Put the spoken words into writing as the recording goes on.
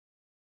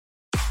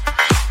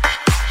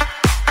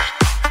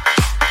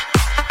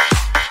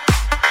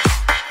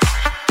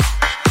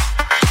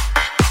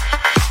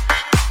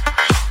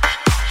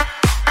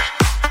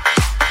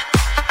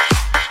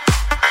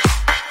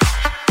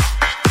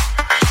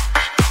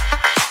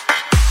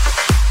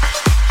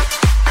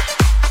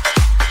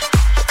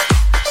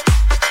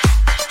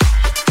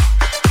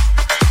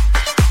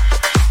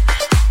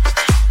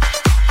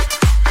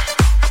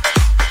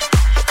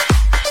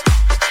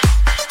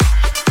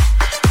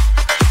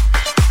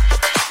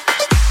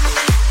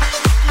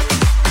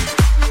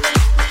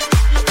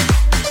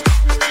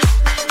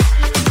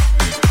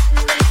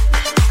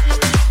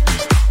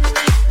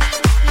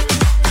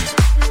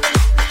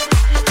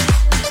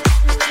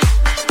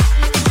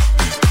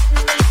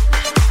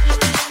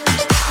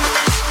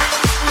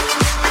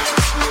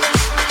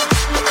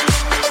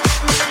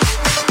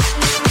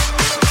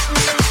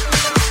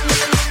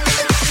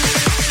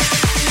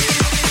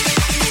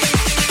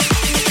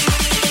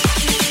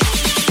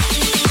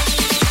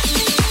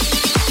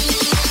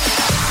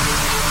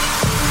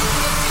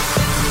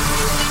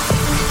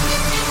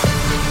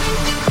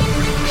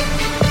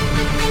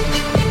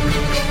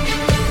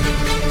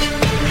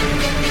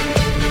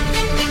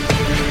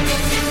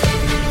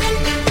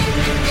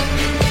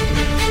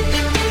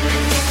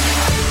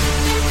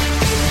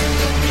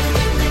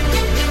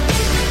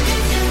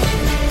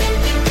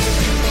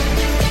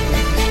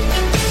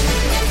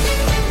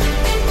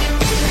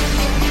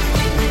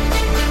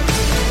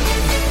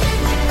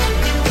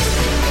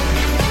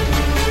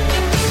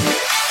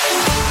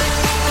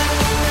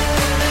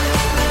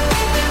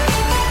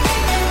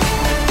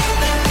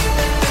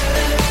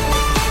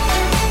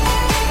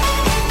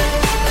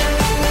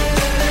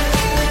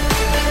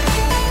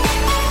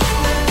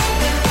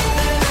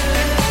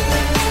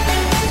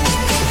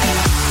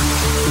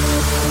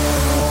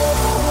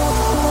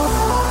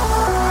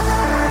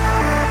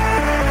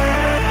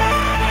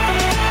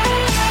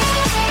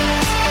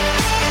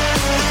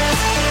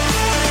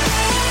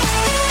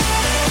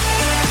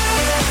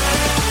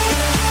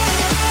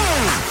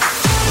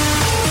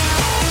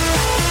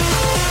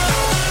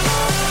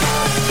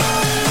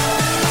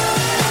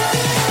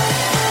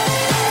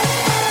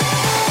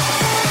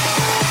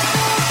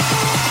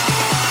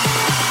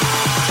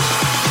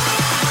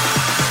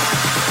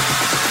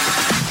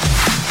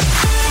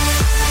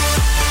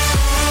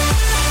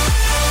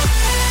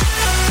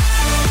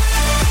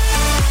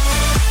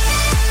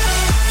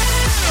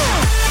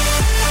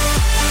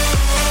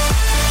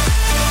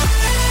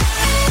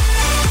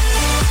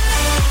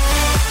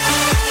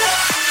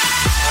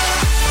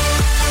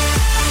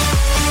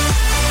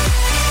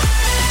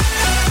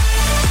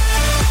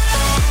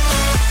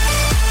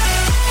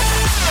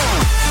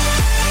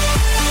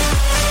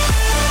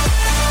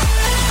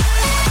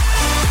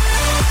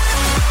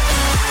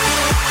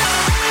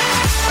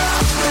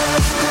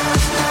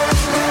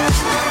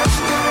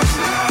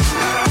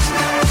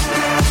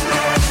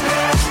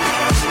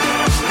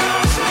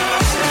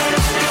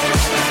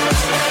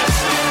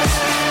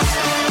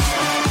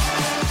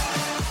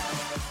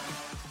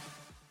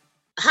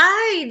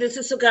Hi, this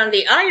is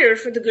Iyer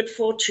for the Good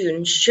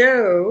Fortune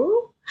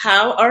Show.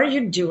 How are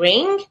you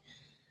doing?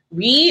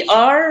 We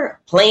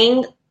are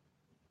playing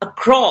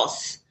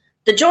across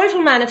the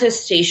Joyful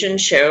Manifestation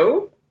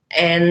Show,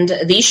 and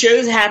these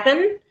shows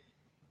happen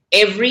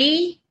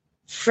every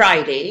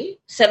Friday,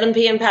 7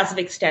 p.m.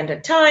 Pacific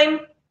Standard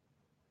Time.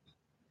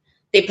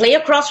 They play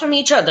across from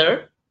each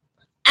other,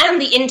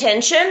 and the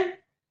intention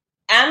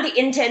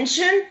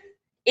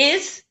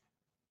is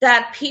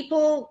that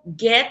people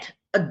get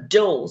a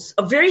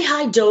very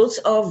high dose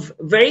of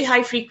very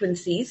high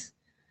frequencies,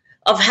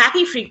 of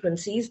happy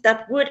frequencies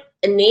that would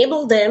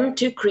enable them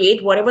to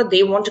create whatever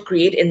they want to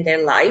create in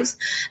their lives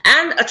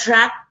and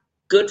attract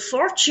good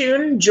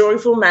fortune,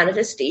 joyful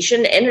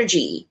manifestation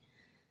energy.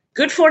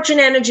 Good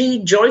fortune energy,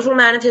 joyful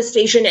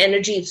manifestation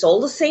energy, it's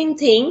all the same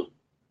thing.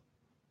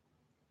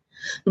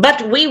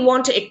 But we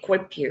want to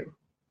equip you.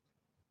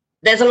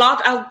 There's a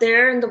lot out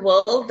there in the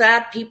world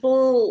that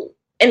people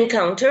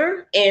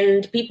encounter,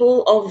 and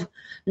people of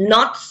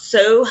not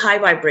so high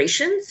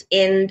vibrations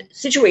in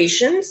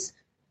situations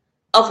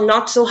of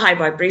not so high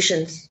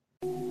vibrations.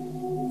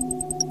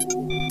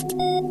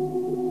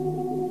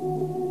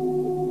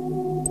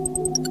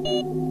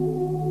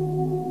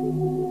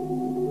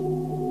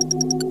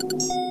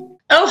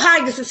 Oh,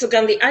 hi, this is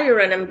Iyer,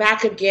 and I'm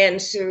back again.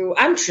 So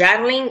I'm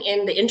traveling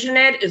and the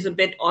internet is a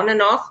bit on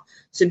and off,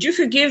 so do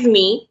forgive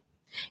me.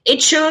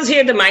 It shows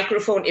here the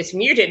microphone is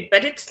muted,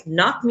 but it's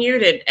not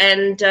muted.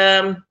 And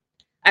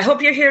I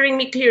hope you're hearing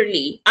me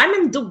clearly. I'm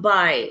in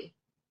Dubai.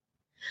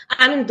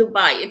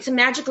 It's a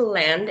magical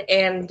land.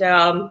 And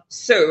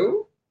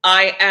so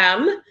I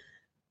am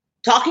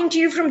talking to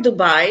you from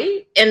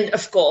Dubai. And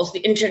of course, the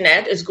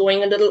internet is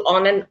going a little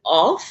on and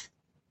off.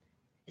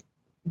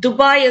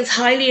 Dubai is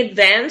highly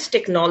advanced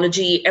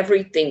technology,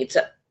 everything. It's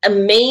an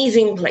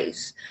amazing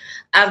place.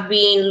 I've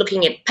been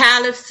looking at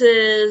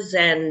palaces,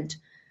 and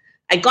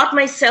I got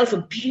myself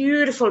a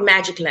beautiful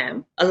magic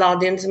lamp,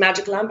 Aladdin's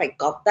magic lamp. I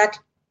got that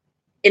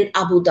in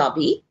Abu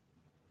Dhabi.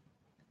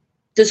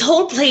 This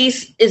whole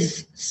place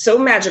is so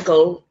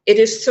magical. It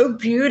is so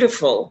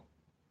beautiful.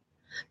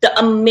 The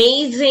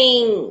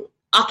amazing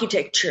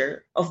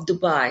architecture of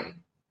Dubai.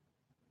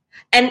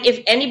 And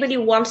if anybody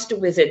wants to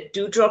visit,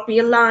 do drop me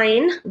a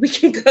line. We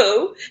can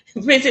go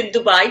visit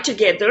Dubai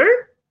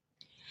together.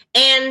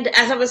 And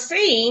as I was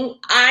saying,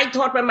 I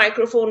thought my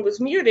microphone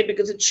was muted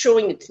because it's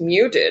showing it's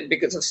muted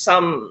because of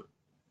some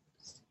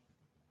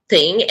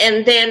thing.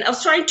 And then I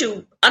was trying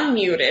to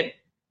unmute it.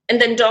 And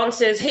then Dawn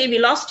says, hey, we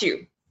lost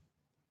you.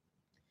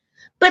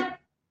 But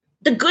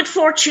the good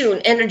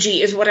fortune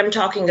energy is what I'm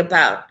talking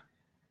about.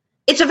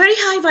 It's a very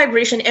high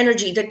vibration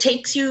energy that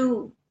takes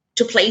you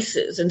to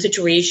places and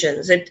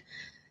situations. It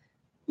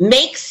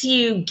makes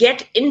you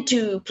get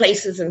into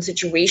places and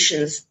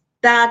situations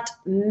that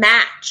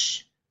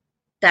match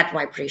that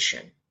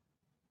vibration.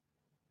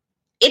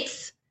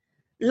 It's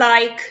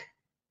like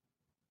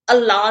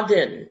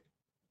Aladdin.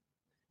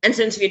 And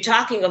since we're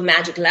talking of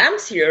magic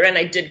lamps here, and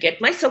I did get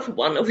myself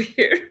one over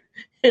here,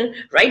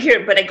 right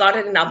here, but I got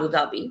it in Abu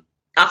Dhabi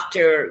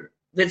after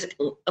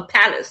visiting a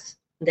palace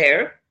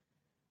there.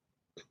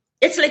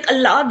 It's like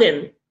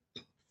Aladdin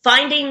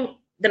finding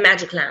the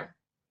magic lamp,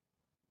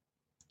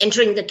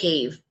 entering the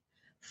cave,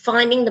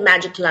 finding the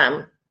magic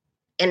lamp,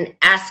 and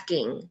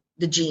asking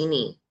the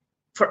genie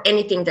for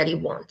anything that he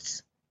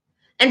wants.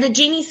 And the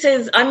genie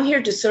says, I'm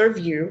here to serve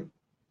you,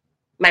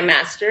 my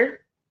master.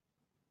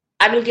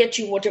 I will get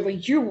you whatever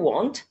you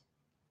want.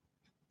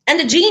 And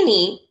the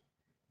genie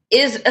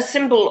is a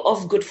symbol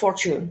of good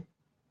fortune.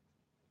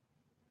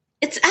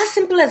 It's as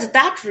simple as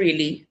that,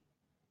 really.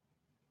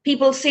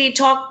 People say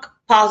talk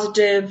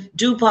positive,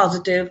 do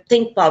positive,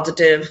 think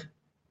positive.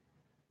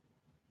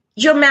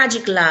 Your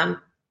magic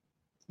lamp,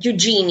 your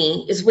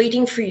genie is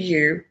waiting for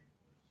you,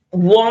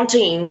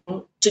 wanting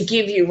to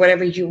give you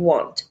whatever you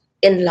want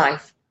in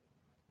life.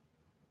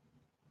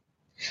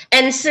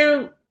 And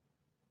so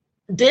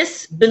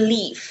this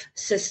belief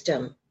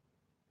system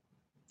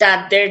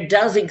that there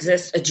does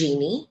exist a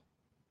genie,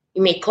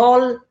 you may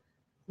call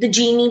the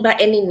genie by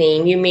any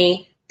name. You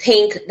may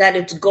think that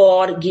it's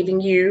God giving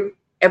you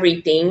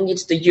everything.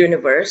 It's the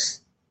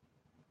universe.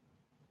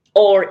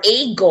 Or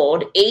a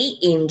God, an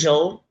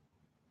angel.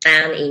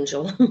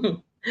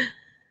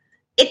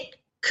 It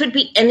could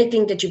be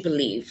anything that you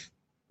believe.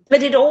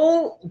 But it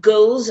all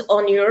goes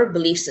on your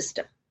belief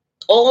system.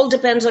 All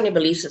depends on your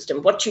belief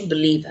system, what you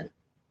believe in.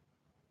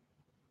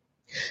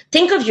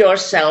 Think of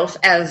yourself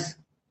as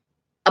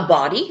a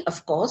body,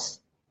 of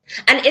course.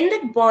 And in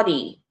that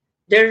body,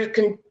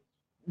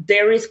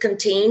 there is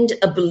contained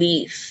a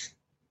belief.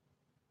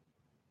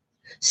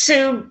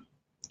 So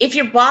if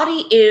your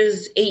body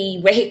is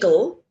a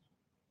vehicle,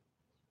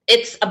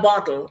 it's a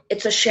bottle,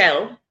 it's a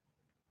shell.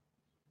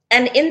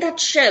 And in that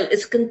shell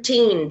is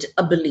contained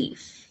a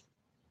belief.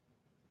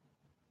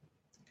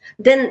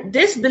 Then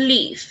this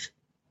belief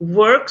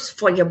works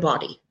for your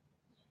body,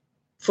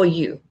 for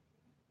you.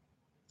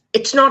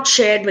 It's not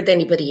shared with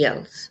anybody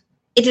else.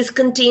 It is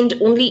contained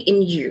only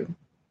in you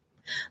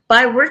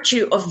by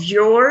virtue of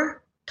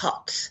your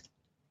thoughts.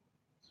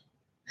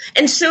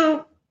 And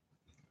so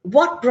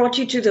what brought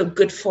you to the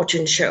Good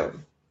Fortune show?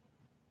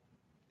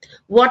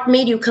 What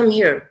made you come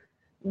here?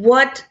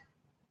 What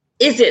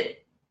is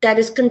it that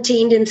is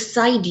contained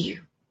inside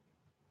you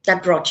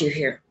that brought you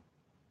here?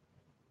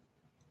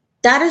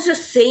 That is the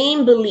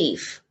same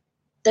belief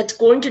that's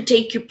going to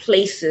take you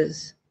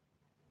places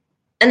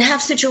and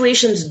have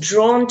situations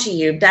drawn to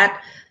you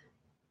that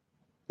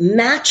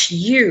match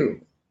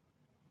you,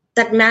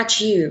 that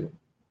match you.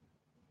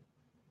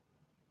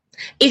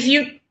 If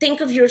you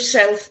think of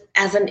yourself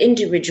as an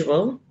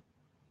individual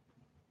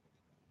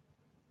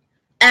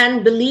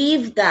and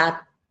believe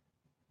that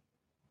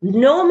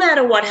no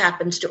matter what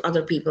happens to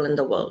other people in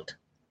the world,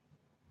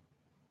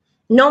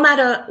 no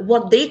matter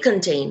what they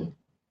contain,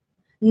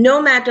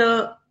 no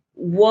matter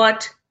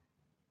what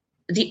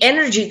the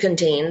energy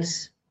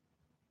contains,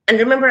 and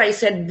remember I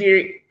said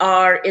we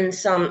are in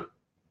some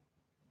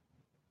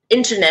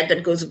internet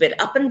that goes a bit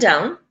up and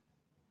down,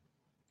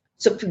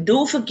 so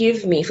do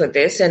forgive me for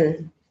this,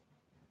 and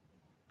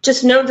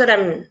just know that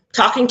I'm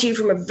talking to you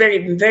from a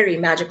very, very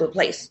magical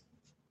place.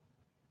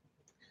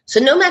 So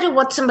no matter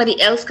what somebody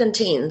else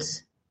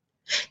contains,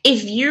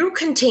 if you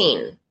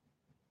contain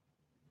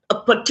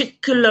a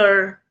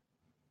particular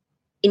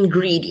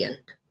ingredient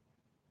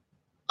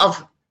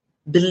of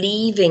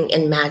believing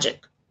in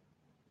magic,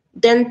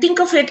 then think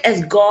of it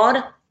as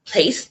God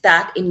placed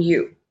that in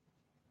you.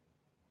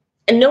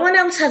 And no one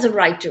else has a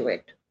right to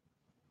it.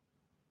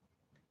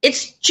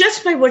 It's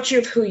just by virtue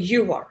of who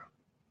you are.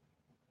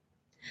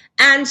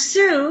 And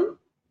so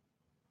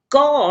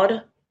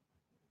God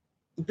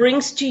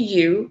brings to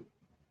you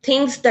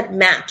things that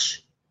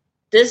match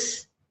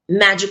this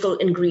magical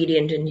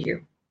ingredient in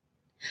you.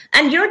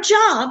 And your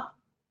job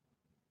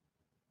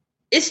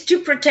is to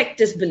protect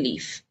this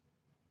belief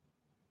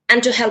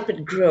and to help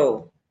it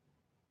grow.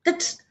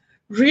 That's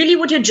really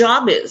what your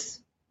job is.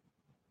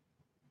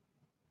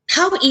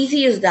 How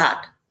easy is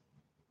that?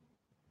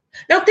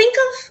 Now think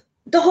of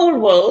the whole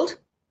world,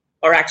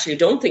 or actually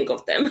don't think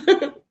of them,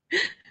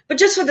 but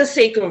just for the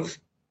sake of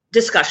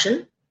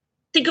discussion,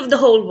 think of the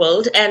whole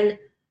world, and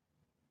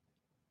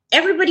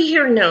everybody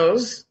here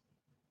knows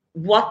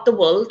what the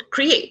world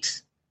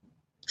creates.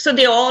 So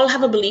they all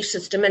have a belief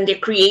system and they're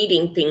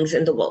creating things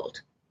in the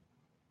world.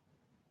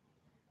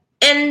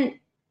 And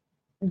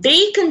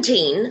they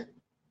contain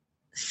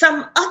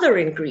some other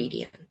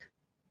ingredient,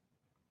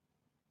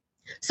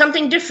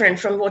 something different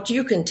from what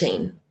you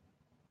contain.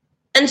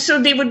 And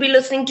so they would be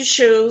listening to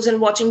shows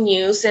and watching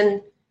news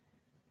and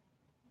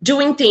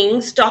doing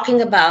things,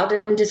 talking about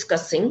and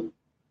discussing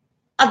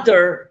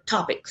other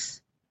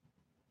topics.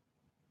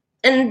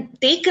 And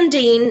they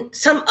contain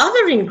some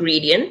other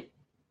ingredient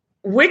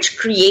which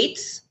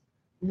creates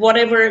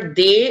whatever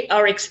they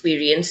are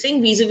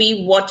experiencing vis-a-vis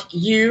what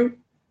you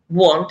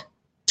want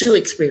to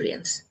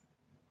experience.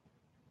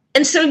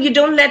 And so you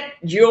don't let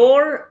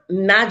your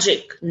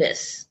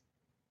magicness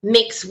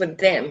mix with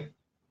them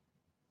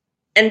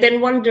and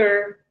then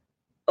wonder,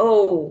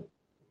 oh,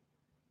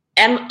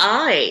 am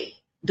I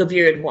the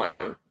weird one?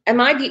 Am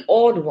I the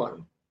odd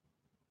one?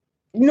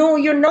 No,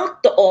 you're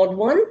not the odd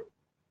one.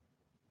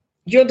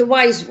 You're the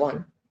wise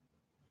one.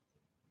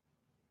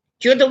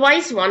 You're the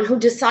wise one who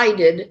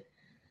decided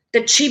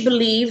that she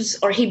believes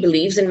or he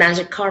believes in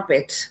magic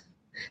carpets,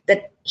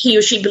 that he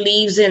or she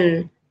believes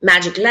in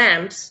magic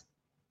lamps,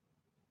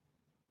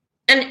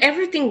 and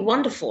everything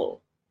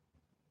wonderful.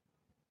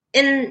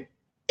 And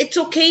it's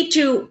okay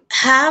to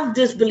have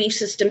this belief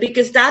system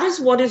because that is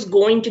what is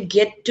going to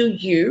get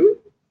you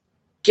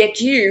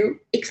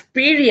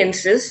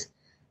experiences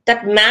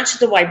that match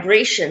the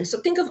vibration. So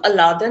think of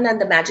Aladdin and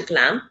the magic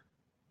lamp.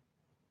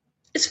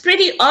 It's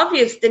pretty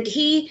obvious that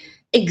he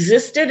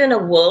existed in a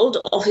world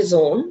of his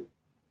own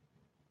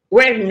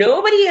where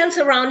nobody else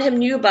around him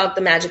knew about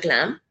the magic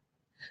lamp.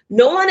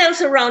 No one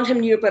else around him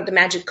knew about the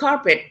magic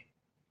carpet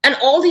and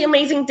all the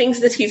amazing things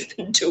that he's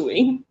been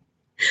doing.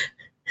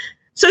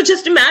 So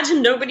just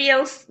imagine nobody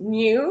else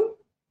knew,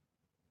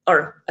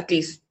 or at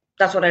least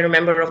that's what I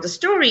remember of the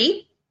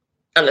story,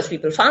 unless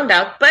people found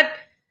out. But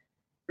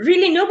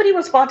really, nobody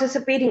was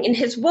participating in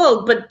his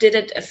world. But did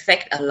it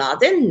affect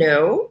Aladdin?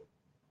 No.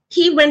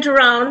 He went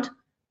around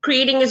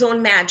creating his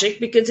own magic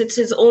because it's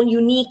his own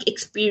unique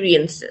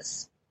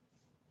experiences.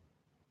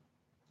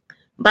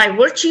 By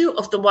virtue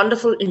of the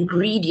wonderful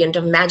ingredient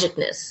of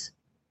magicness,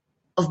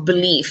 of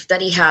belief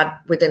that he had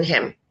within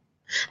him.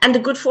 And the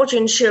Good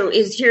Fortune Show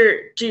is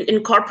here to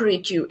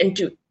incorporate you and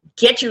to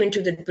get you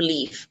into the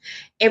belief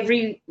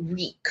every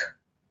week.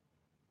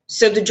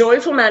 So the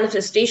Joyful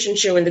Manifestation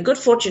Show and the Good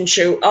Fortune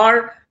Show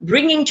are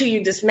bringing to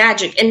you this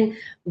magic, and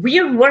we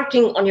are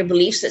working on your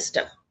belief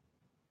system.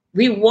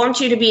 We want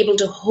you to be able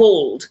to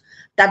hold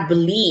that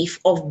belief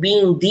of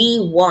being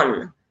the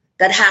one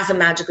that has a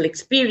magical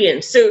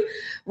experience. So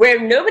where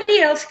nobody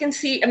else can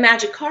see a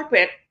magic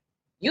carpet,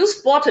 you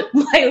spot it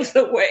miles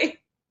away.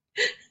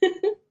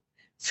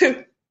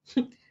 So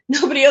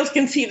nobody else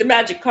can see the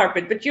magic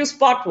carpet, but you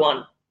spot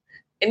one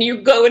and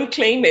you go and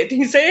claim it.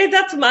 You say, hey,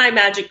 that's my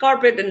magic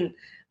carpet and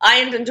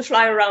I intend to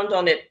fly around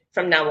on it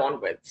from now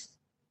onwards.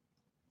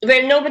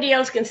 Where nobody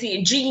else can see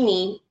a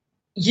genie,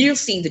 you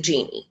see the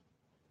genie.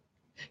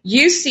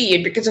 You see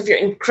it because of your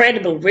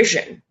incredible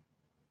vision,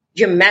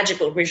 your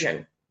magical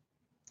vision.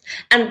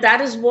 And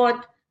that is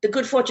what the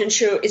Good Fortune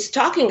Show is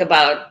talking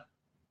about.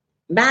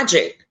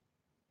 Magic,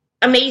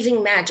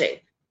 amazing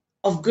magic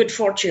of good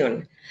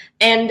fortune,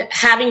 and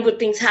having good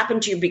things happen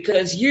to you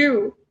because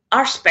you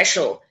are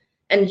special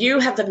and you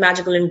have the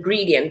magical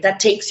ingredient that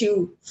takes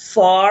you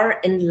far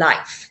in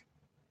life.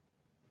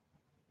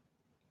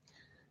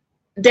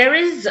 There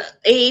is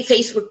a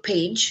Facebook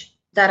page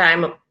that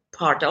I'm a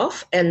part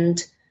of,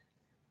 and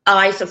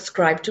I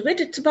subscribe to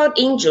it. It's about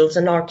angels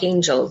and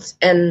archangels,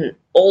 and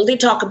all they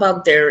talk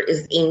about there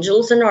is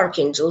angels and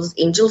archangels,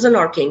 angels and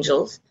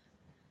archangels.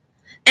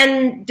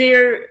 And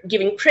they're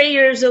giving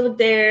prayers over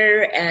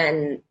there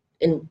and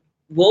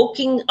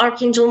invoking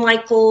Archangel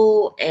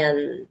Michael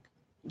and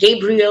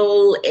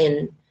Gabriel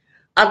and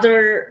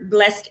other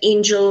blessed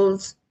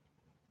angels.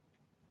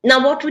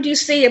 Now, what would you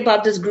say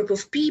about this group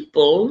of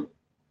people?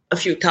 A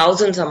few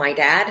thousands, I might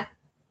add.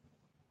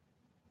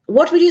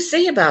 What would you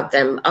say about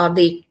them? Are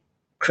they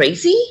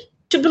crazy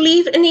to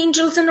believe in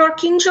angels and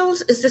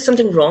archangels? Is there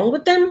something wrong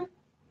with them?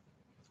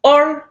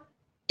 Or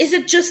is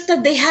it just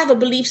that they have a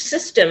belief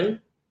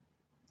system,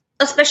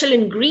 a special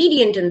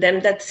ingredient in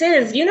them that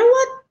says, you know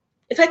what?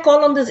 If I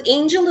call on this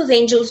angel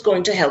is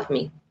going to help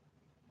me.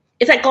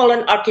 If I call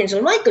on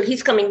Archangel Michael,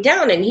 he's coming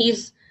down and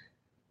he's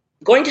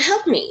going to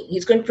help me.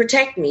 He's going to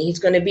protect me. He's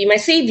going to be my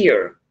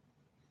savior.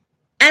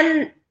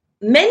 And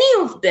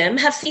many of them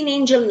have seen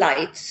angel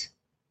lights.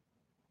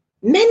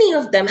 Many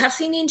of them have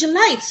seen angel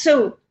lights.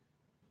 So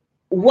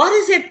what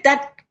is it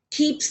that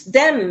keeps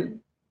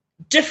them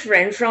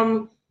different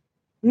from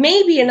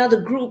maybe another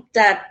group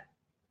that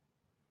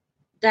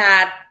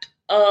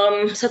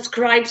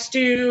subscribes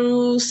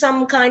to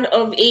some kind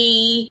of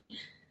a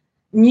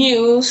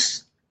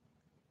news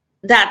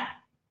that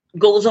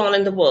goes on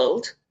in the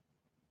world?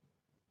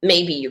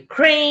 Maybe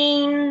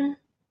Ukraine,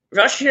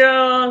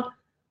 Russia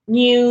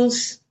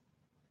news.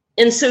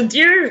 And so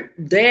they're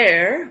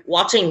there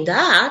watching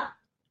that,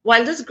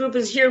 while this group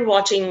is here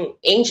watching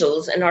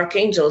angels and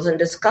archangels and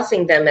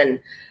discussing them and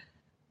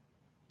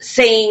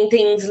saying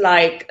things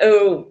like,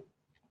 oh,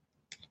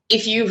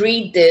 if you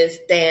read this,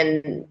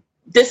 then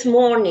this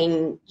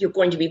morning you're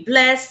going to be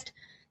blessed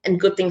and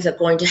good things are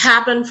going to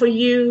happen for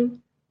you.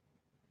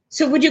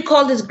 So would you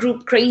call this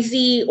group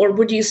crazy, or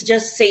would you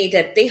just say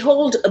that they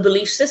hold a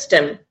belief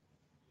system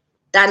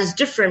that is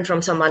different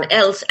from someone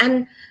else?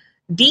 And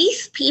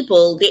these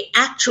people, they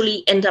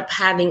actually end up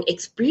having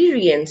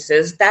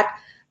experiences that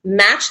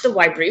match the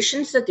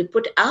vibrations that they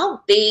put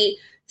out. They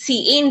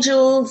see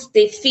angels,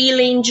 they feel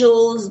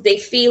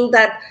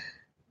that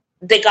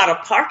they got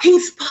a parking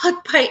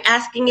spot by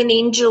asking an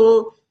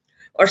angel,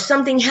 or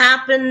something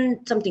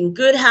happened, something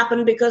good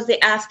happened because they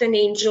asked an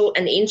angel,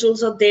 and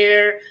angels are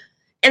there,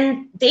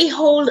 and they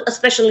hold a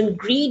special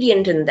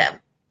ingredient in them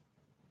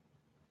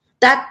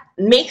that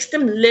makes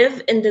them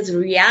live in this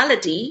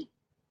reality,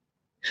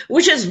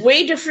 which is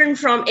way different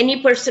from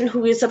any person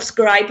who is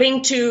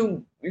subscribing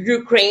to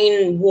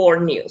Ukraine war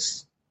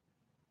news.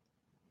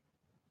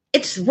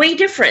 It's way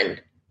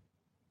different.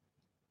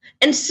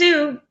 And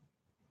so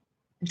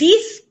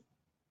these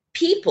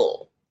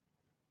people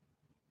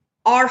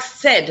are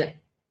fed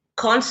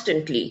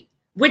constantly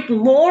with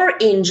more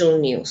angel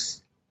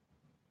news.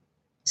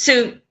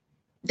 So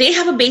they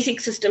have a basic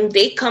system.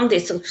 They come, they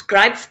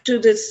subscribe to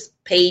this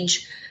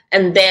page,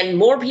 and then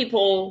more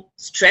people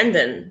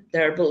strengthen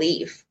their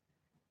belief.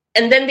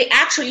 And then they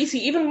actually see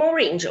even more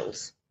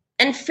angels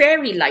and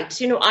fairy lights.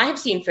 You know, I have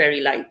seen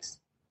fairy lights.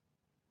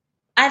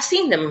 I've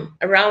seen them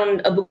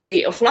around a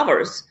bouquet of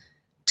flowers,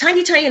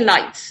 tiny, tiny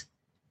lights.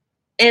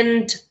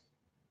 And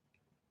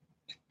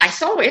I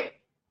saw it.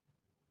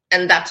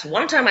 And that's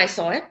one time I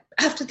saw it.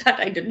 After that,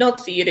 I did not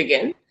see it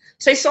again.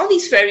 So I saw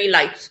these fairy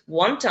lights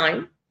one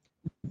time,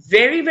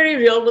 very, very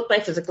real with my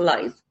physical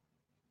eyes.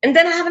 And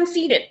then I haven't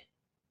seen it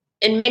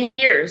in many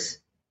years.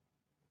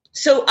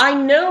 So I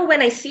know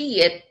when I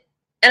see it,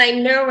 and I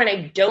know when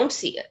I don't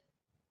see it.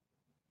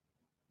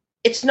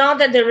 It's not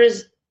that there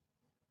is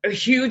a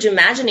huge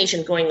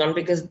imagination going on,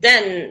 because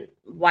then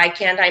why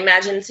can't I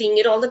imagine seeing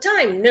it all the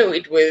time? No,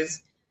 it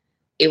was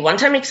a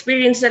one-time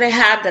experience that I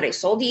had, that I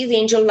saw these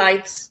angel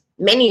lights,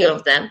 many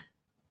of them.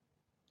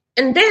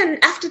 And then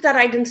after that,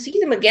 I didn't see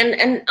them again.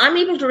 And I'm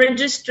able to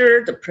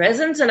register the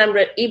presence, and I'm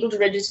able to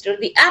register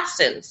the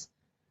absence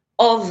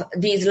of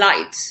these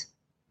lights.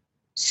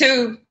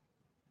 So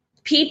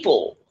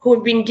people who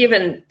have been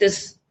given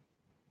this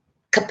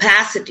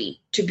capacity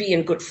to be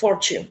in good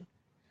fortune.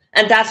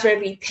 And that's where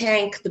we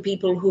thank the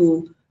people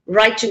who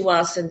write to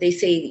us and they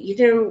say, you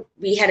know,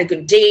 we had a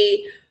good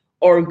day,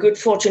 or good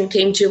fortune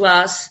came to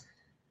us.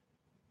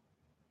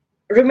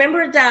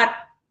 Remember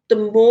that the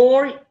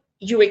more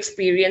you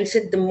experience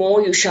it, the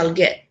more you shall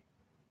get.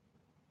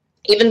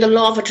 Even the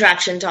law of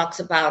attraction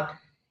talks about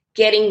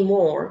getting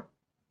more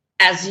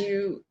as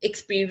you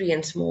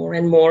experience more,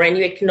 and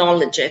you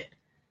acknowledge it.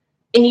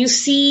 And you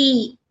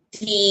see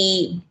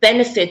the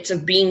benefits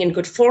of being in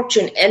good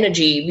fortune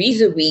energy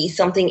vis-a-vis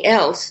something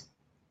else.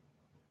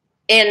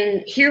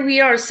 And here we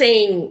are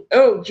saying,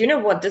 oh, you know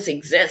what? This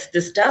exists.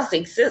 This does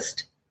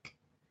exist.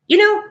 You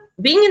know,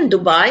 being in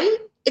Dubai,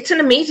 it's an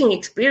amazing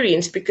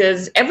experience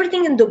because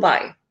everything in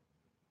Dubai,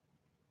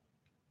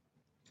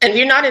 and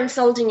we're not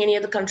insulting any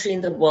other country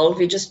in the world,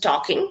 we're just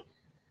talking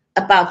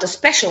about the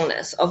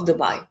specialness of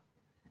Dubai.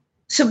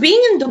 So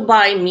being in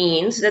Dubai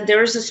means that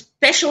there is a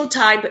special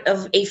type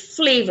of a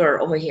flavor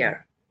over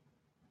here,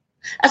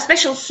 a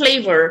special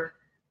flavor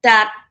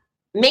that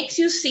makes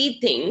you see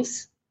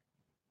things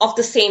of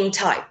the same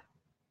type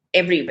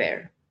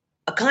everywhere,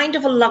 a kind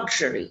of a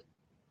luxury,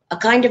 a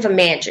kind of a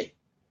magic,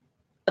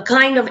 a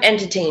kind of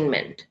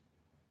entertainment,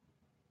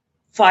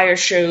 fire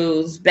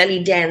shows,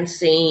 belly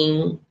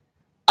dancing,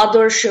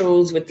 other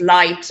shows with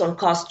lights on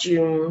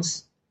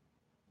costumes,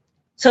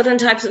 certain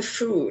types of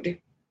food,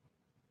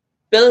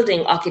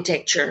 building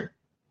architecture.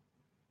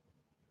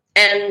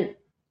 And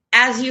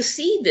as you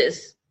see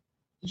this,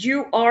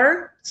 you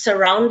are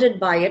surrounded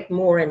by it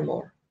more and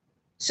more.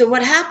 So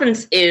what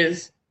happens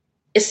is,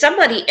 if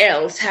somebody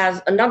else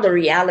has another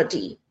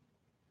reality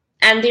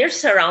and they're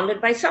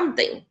surrounded by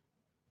something,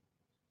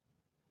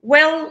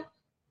 well,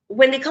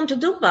 when they come to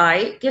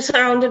Dubai, they're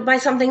surrounded by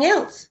something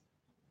else.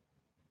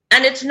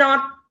 And it's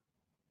not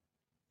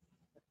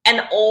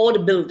an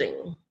odd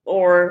building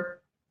or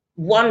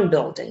one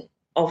building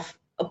of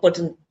a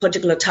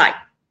particular type.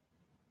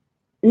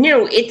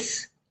 No,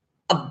 it's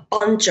a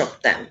bunch of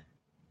them,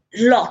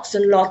 lots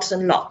and lots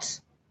and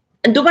lots.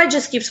 And Dubai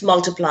just keeps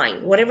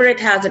multiplying. Whatever it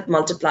has, it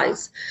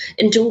multiplies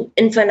into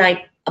infinite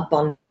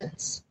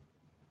abundance.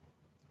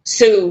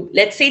 So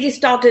let's say they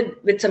started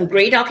with some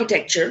great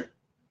architecture.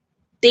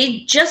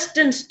 They just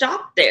didn't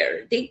stop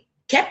there. They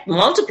kept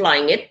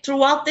multiplying it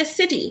throughout the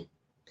city.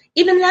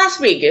 Even Las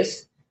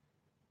Vegas,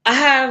 I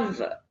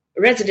have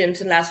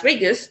residents in Las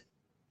Vegas.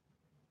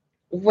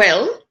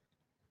 Well,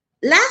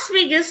 Las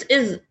Vegas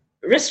is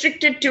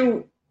restricted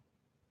to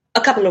a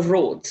couple of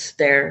roads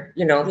there.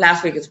 You know,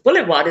 Las Vegas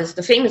Boulevard is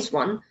the famous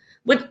one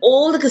with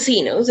all the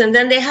casinos, and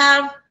then they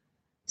have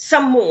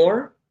some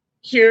more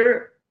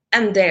here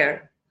and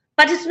there.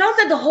 But it's not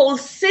that the whole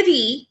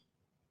city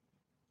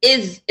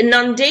is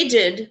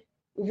inundated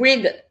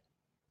with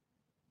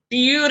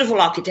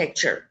beautiful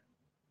architecture.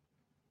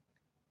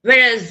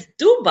 Whereas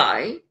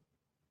Dubai,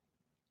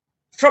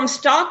 from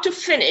start to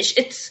finish,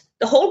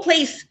 the whole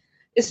place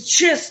is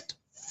just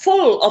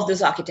full of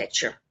this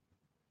architecture.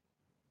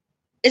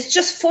 It's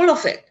just full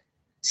of it.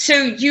 So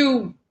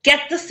you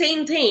get the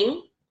same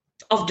thing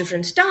of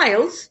different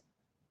styles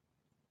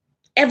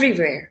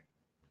everywhere.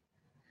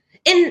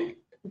 And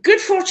good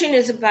fortune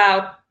is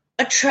about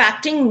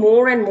attracting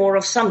more and more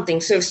of something.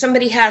 So if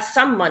somebody has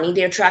some money,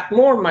 they attract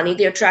more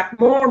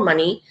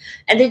money,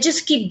 and they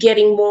just keep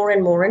getting more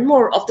and more and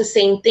more of the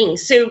same thing.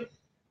 So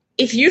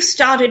if you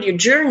started your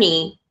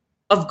journey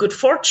of good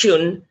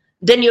fortune,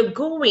 then you're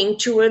going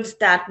towards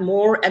that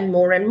more and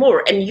more and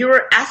more, and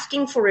you're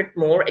asking for it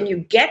more, and you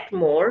get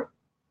more.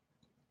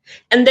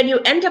 And then you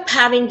end up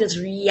having this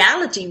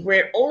reality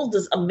where all of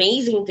these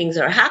amazing things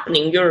are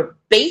happening. You're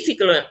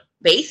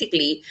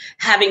basically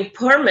having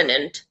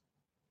permanent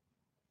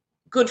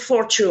good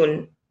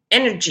fortune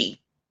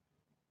energy.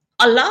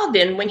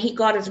 Aladdin, when he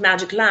got his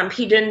magic lamp,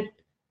 he didn't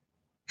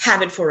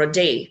have it for a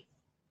day.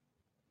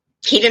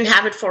 He didn't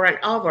have it for an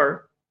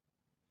hour.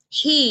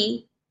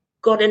 He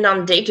got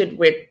inundated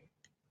with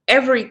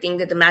everything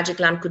that the magic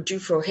lamp could do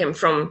for him,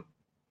 from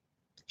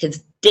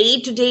his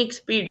day-to-day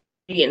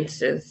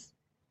experiences.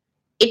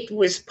 It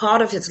was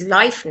part of his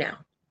life now.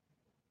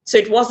 So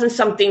it wasn't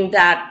something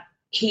that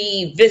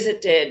he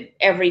visited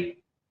every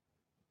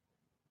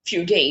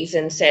few days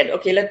and said,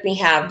 okay, let me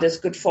have this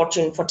good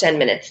fortune for 10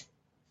 minutes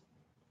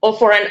or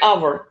for an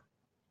hour.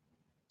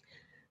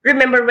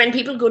 Remember, when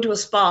people go to a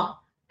spa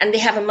and they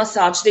have a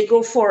massage, they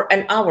go for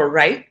an hour,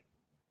 right?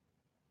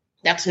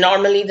 That's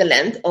normally the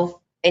length of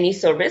any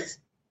service.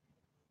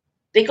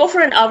 They go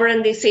for an hour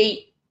and they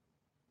say,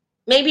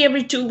 maybe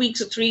every 2 weeks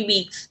or 3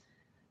 weeks,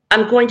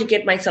 I'm going to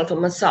get myself a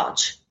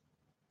massage.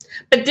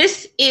 But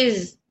this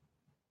is,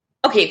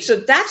 okay, so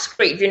that's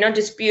great. We're not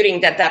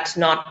disputing that that's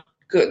not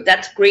good.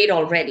 That's great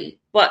already.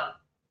 But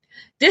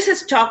this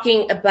is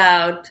talking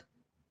about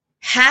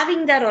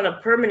having that on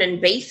a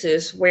permanent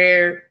basis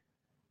where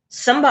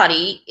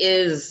somebody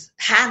is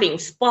having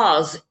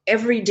spas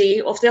every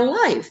day of their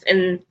life,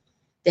 and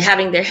they're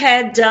having their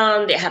hair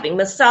done, they're having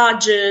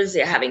massages,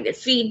 they're having their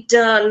feet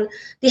done.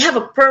 They have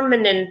a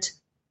permanent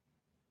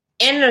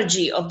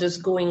energy of this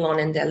going on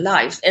in their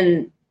lives.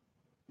 And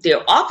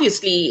they're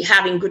obviously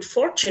having good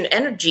fortune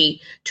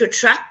energy to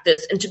attract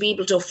this and to be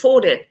able to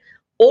afford it.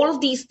 All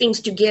of these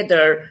things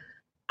together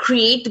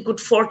create the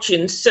good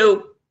fortune.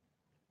 So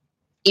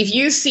if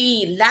you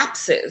see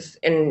lapses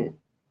in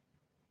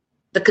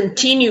the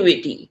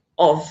continuity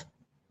of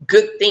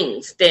good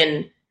things,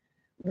 then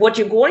what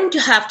you're going to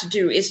have to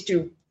do is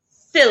to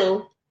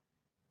fill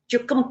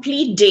your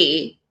complete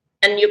day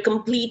and your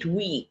complete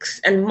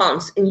weeks and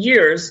months and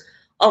years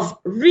of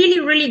really,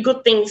 really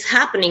good things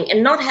happening,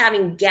 and not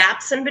having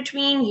gaps in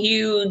between,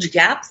 huge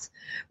gaps,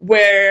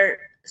 where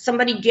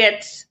somebody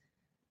gets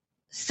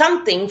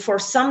something for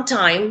some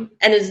time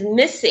and is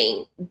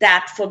missing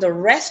that for the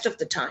rest of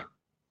the time.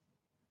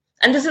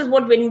 And this is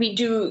what, when we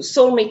do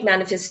soulmate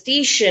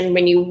manifestation,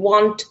 when you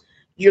want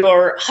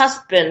your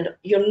husband,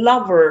 your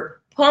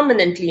lover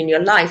permanently in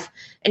your life,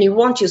 and you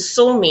want your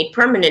soulmate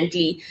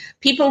permanently,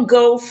 people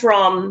go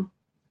from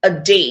a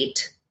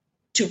date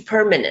to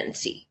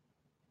permanency.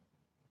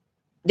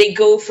 They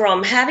go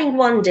from having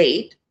one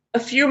date, a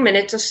few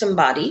minutes of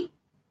somebody,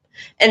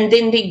 and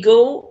then they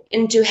go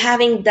into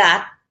having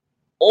that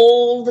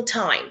all the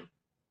time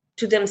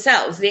to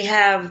themselves. They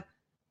have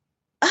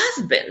a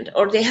husband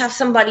or they have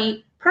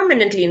somebody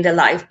permanently in their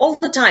life all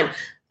the time.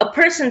 A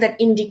person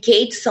that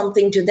indicates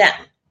something to them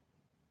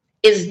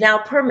is now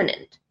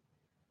permanent.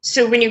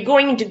 So when you're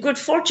going into good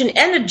fortune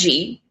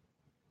energy,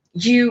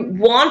 you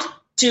want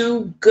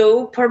to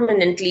go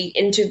permanently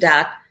into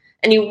that,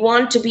 and you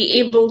want to be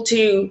able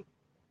to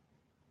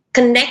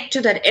connect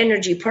to that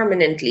energy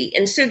permanently.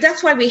 And so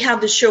that's why we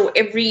have the show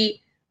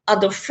every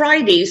other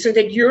Friday, so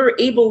that you're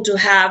able to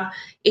have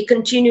a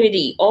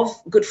continuity of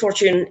good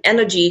fortune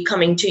energy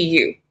coming to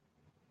you.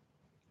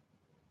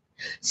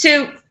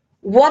 So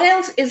what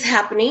else is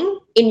happening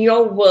in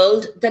your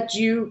world that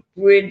you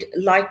would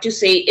like to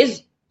say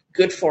is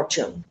good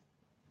fortune?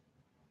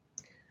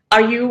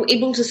 Are you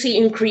able to see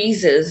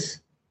increases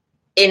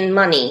in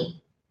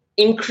money,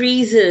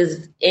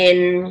 increases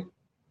in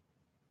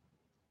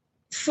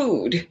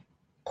food,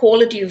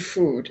 quality of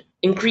food,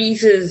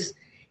 increases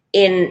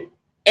in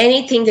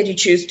anything that you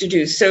choose to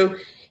do? So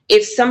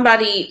if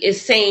somebody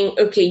is saying,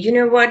 okay, you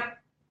know what,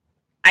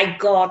 I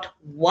got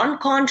one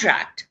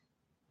contract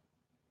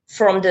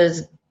from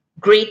this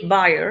great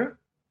buyer,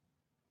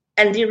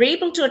 and they're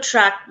able to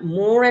attract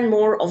more and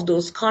more of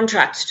those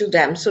contracts to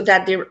them, so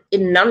that they're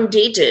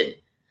inundated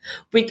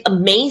with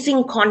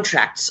amazing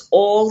contracts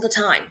all the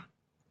time.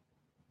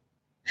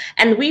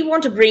 And we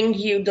want to bring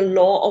you the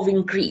law of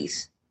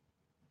increase.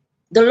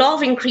 The law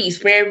of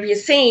increase, where we are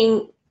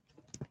saying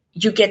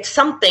you get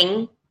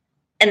something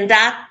and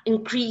that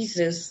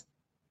increases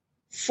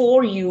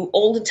for you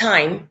all the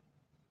time.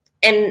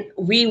 And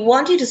we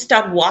want you to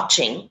start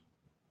watching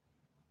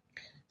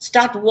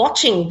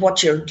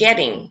what you're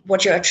getting,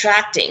 what you're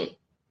attracting,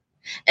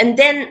 and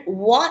then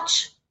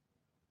watch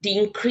the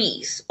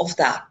increase of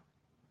that.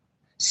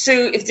 So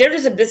if there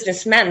is a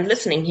businessman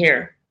listening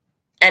here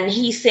and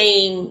he's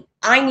saying,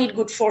 I need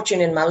good fortune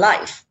in my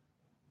life,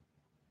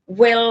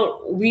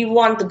 well, we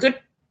want the good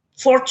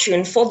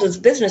fortune for this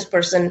business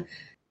person.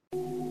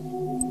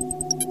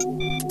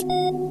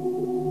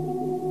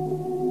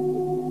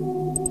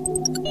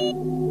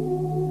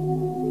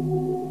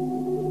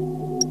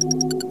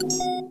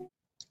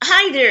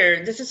 Hi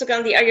there, this is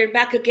Sugandhi Iyer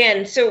back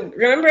again. So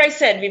remember I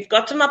said we've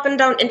got some up and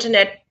down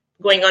internet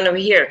going on over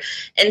here.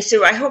 And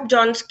so I hope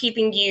John's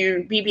keeping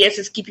you, BBS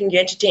is keeping you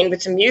entertained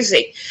with some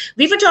music.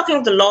 We were talking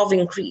about the law of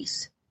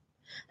increase.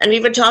 And we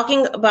were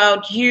talking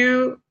about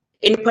you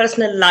in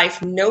personal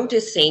life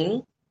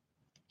noticing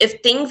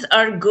if things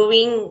are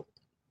going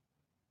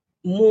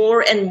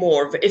more and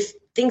more, if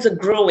things are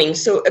growing.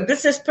 So a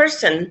business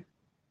person,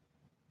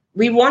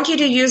 we want you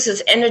to use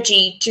this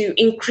energy to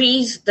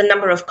increase the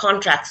number of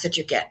contracts that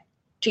you get,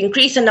 to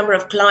increase the number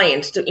of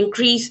clients, to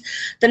increase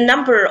the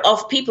number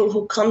of people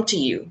who come to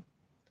you,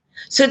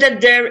 so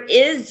that there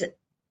is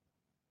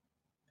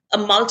a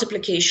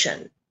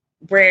multiplication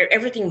where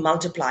everything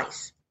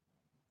multiplies.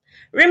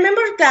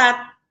 Remember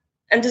that,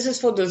 and this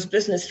is for those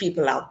business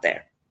people out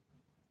there,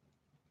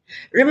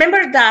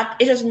 remember that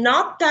it is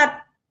not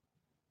that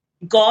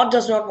God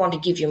does not want to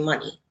give you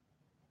money.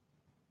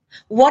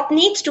 What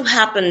needs to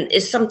happen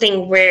is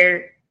something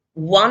where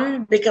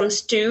 1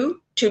 becomes 2,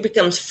 2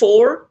 becomes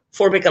 4,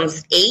 4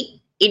 becomes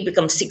 8, 8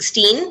 becomes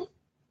 16,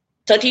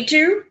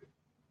 32,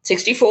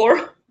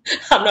 64.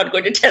 I'm not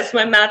going to test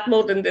my math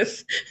more than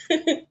this.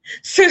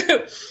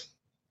 So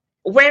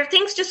where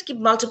things just keep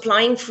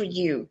multiplying for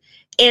you.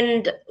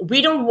 And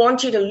we don't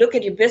want you to look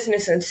at your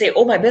business and say,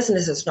 oh, my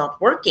business is not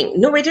working.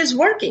 No, it is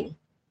working.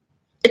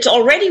 It's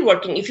already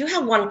working. If you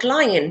have one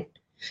client,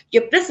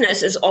 your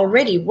business is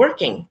already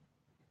working.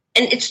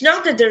 And it's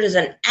not that there is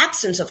an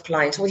absence of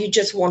clients. What you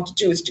just want to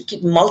do is to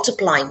keep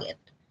multiplying it.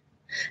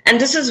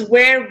 And this is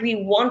where we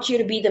want you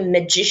to be the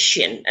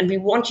magician, and we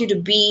want you to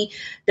be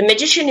the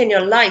magician in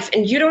your life.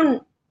 And you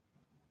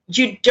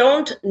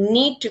don't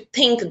need to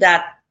think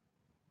that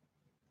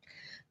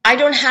I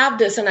don't have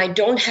this and I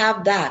don't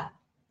have that.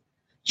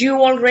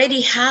 You already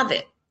have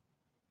it.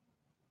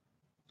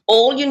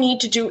 All you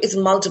need to do is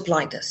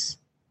multiply this.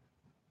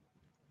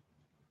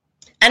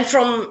 And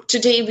from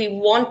today, we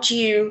want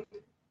you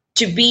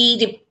to be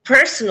the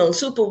personal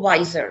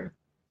supervisor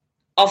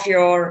of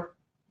your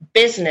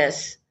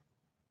business.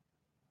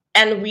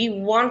 And we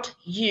want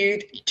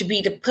you to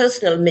be the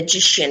personal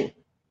magician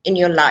in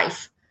your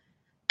life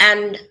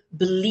and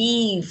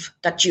believe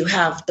that you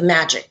have the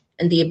magic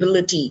and the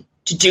ability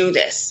to do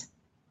this.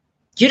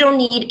 You don't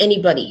need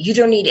anybody. You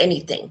don't need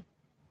anything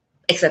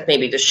except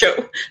maybe the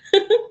show.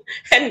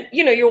 And,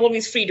 you're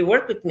always free to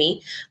work with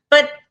me.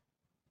 But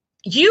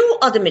you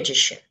are the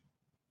magician.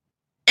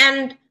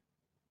 And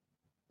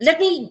let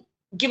me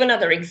give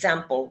another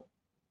example.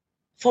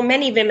 For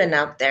many women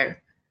out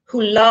there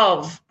who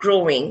love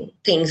growing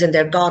things in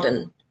their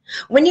garden,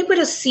 when you put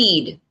a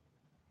seed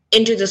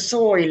into the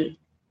soil,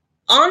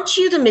 aren't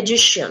you the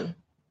magician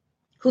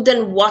who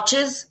then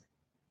watches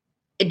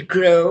it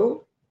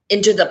grow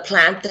into the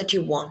plant that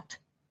you want?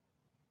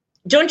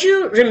 Don't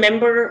you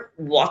remember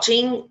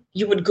watching?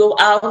 You would go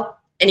out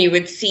and you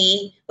would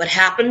see what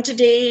happened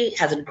today.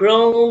 Has it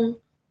grown?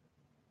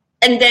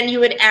 And then you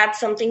would add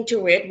something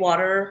to it,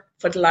 water,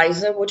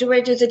 fertilizer, whatever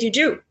it is that you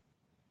do.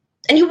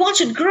 And you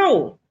watch it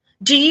grow.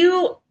 Do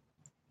you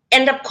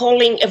end up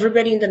calling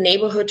everybody in the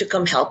neighborhood to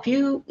come help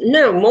you?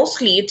 No,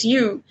 mostly it's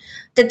you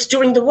that's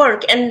doing the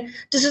work. And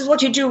this is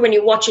what you do when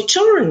you watch your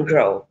children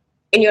grow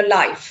in your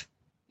life.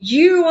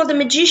 You are the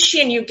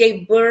magician. You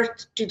gave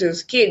birth to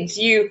those kids.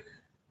 You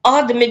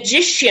are the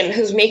magician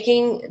who's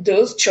making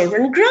those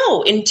children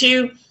grow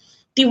into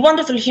the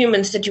wonderful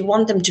humans that you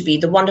want them to be,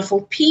 the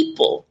wonderful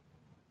people.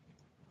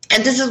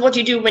 And this is what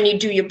you do when you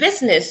do your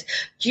business.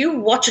 You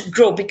watch it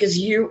grow because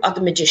you are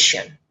the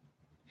magician.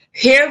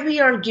 Here we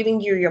are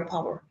giving you your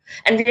power.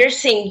 And we are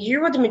saying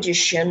you are the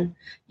magician.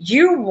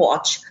 You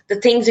watch the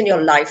things in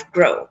your life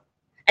grow.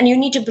 And you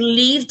need to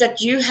believe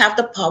that you have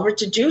the power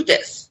to do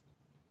this.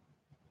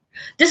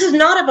 This is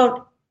not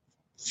about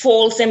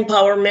false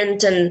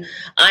empowerment and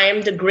I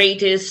am the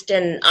greatest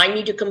and I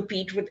need to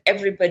compete with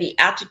everybody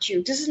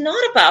attitude. This is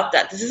not about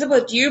that. This is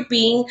about you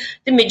being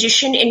the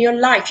magician in your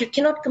life. You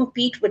cannot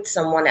compete with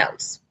someone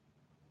else.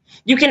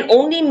 You can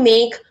only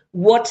make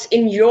what's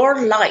in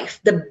your life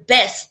the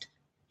best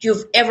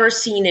you've ever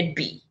seen it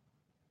be.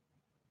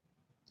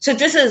 So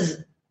this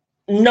is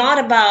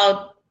not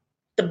about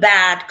the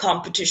bad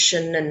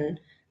competition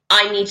and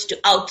I need to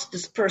out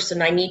this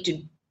person. I need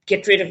to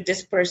get rid of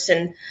this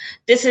person.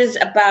 This is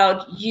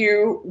about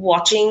you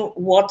watching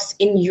what's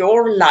in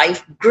your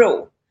life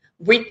grow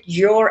with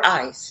your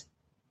eyes.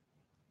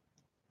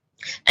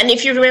 And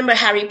if you remember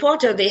Harry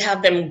Potter, they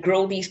have them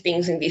grow these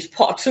things in these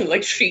pots and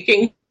like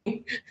shrieking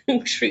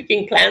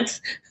plants.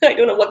 I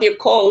don't know what they're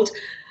called,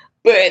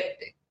 but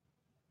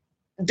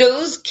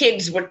those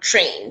kids were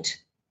trained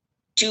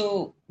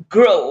to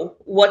grow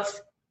what's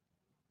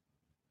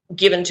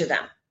given to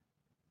them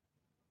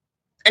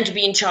and to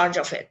be in charge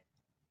of it.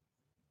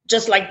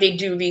 Just like they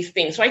do these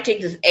things, right?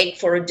 Take this egg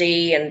for a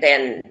day and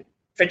then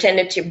pretend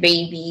it's your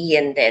baby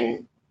and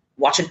then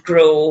watch it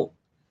grow.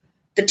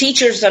 The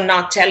teachers are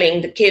not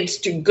telling the kids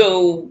to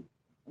go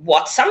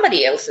watch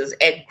somebody else's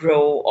egg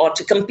grow or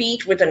to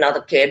compete with another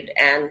kid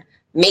and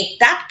make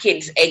that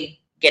kid's egg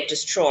get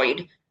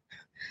destroyed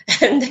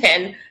and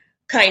then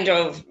kind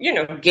of,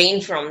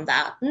 gain from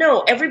that.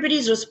 No,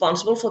 everybody's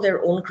responsible for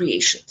their own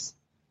creations.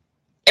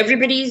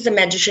 Everybody's a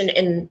magician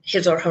in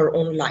his or her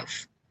own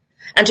life.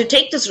 And to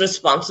take this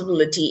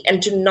responsibility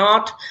and to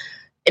not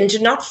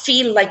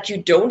feel like you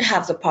don't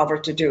have the power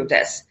to do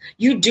this.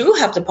 You do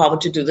have the power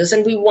to do this,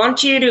 and we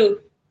want you to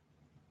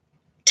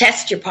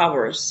test your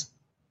powers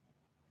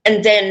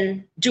and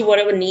then do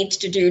whatever needs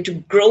to do to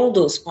grow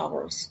those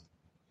powers.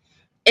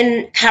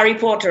 In Harry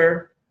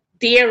Potter,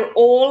 they are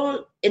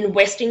all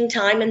investing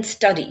time and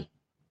study,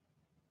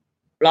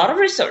 a lot of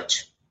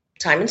research,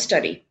 time and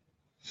study,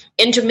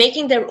 into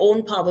making their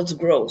own powers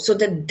grow so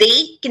that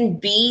they can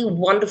be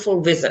wonderful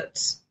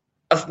wizards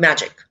of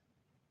magic.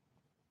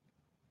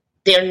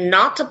 They're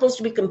not supposed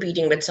to be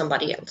competing with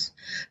somebody else.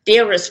 They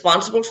are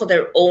responsible for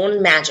their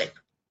own magic.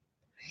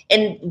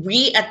 And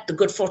we at the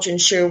Good Fortune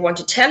Show want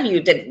to tell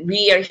you that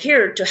we are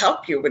here to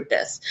help you with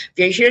this.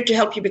 We are here to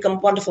help you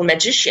become wonderful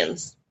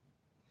magicians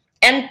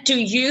and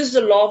to use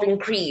the law of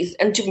increase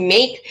and to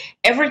make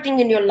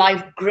everything in your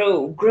life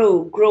grow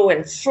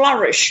and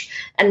flourish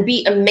and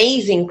be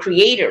amazing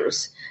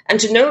creators and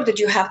to know that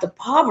you have the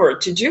power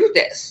to do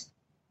this.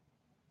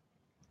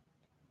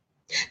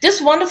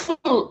 This wonderful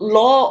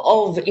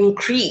law of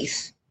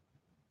increase,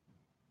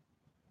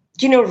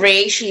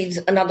 Ray, she's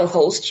another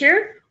host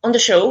here on the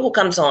show who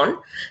comes on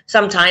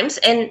sometimes,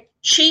 and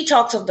she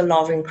talks of the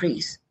law of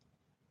increase.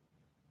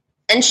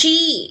 And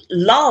she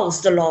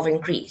loves the law of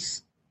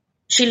increase.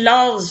 She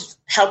loves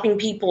helping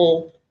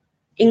people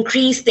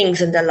increase things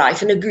in their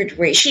life in a good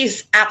way.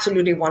 She's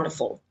absolutely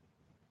wonderful.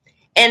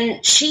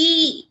 And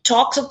she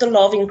talks of the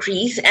law of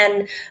increase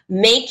and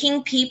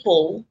making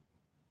people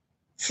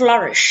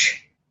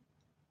flourish.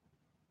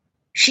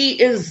 She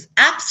is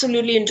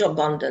absolutely into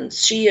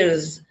abundance. She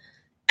is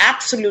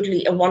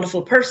absolutely a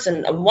wonderful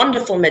person, a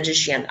wonderful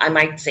magician, I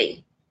might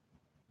say.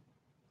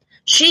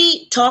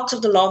 She talks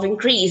of the law of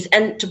increase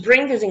and to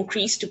bring this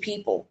increase to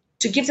people,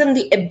 to give them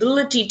the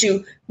ability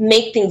to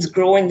make things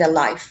grow in their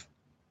life.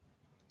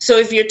 So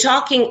if you're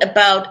talking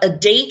about a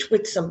date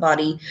with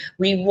somebody,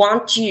 we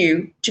want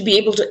you to be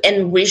able to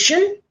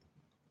envision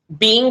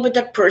being with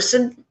that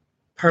person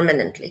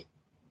permanently.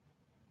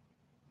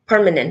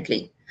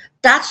 Permanently.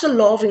 That's the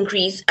law of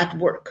increase at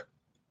work,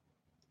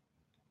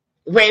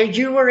 where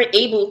you are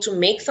able to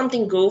make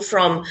something go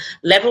from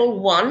level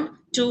 1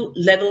 to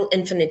level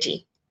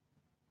infinity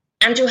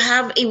and to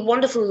have a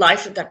wonderful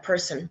life with that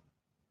person.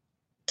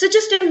 So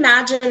just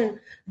imagine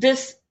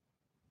this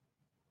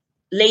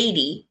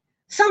lady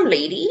some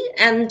lady,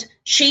 and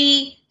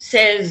she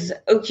says,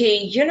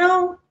 okay,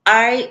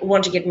 I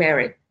want to get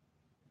married.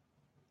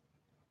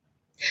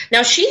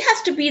 Now she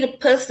has to be the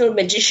personal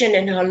magician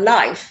in her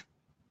life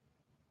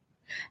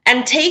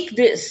and take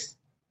this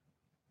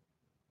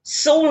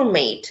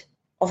soulmate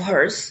of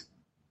hers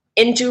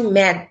into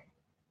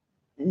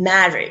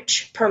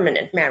marriage,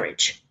 permanent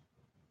marriage.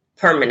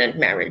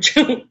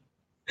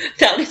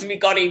 Now we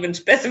got to even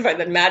specify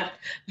that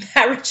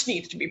marriage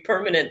needs to be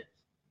permanent.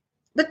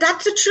 But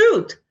that's the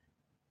truth.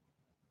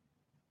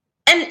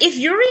 And if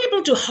you're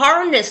able to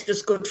harness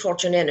this good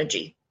fortune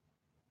energy,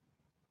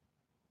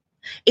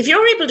 if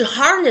you're able to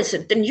harness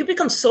it, then you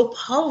become so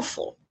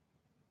powerful,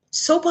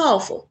 so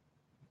powerful.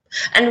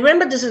 And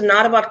remember, this is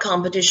not about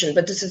competition,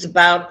 but this is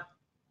about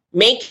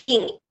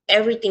making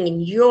everything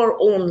in your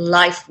own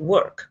life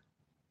work.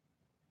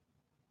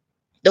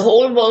 The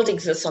whole world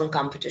exists on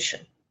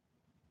competition.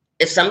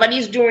 If somebody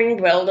is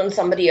doing well, then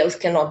somebody else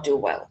cannot do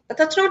well. But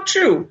that's not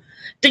true.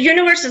 The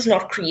universe is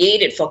not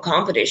created for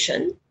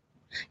competition.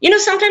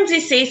 Sometimes they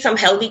say some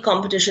healthy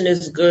competition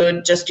is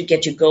good just to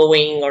get you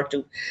going or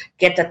to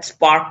get that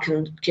spark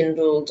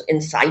kindled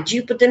inside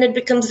you. But then it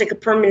becomes like a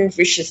permanent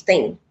vicious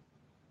thing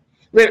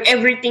where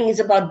everything is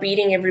about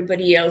beating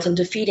everybody else and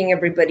defeating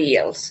everybody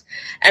else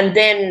and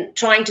then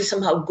trying to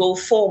somehow go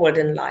forward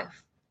in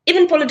life.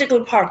 Even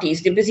political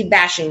parties, they're busy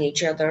bashing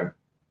each other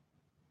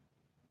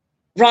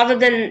rather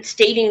than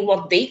stating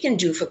what they can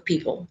do for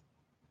people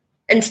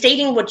and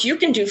stating what you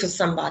can do for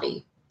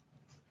somebody.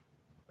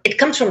 It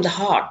comes from the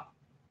heart.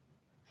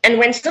 And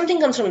when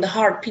something comes from the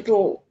heart,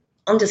 people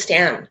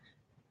understand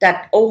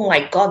that, oh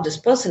my God, this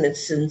person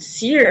is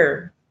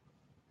sincere.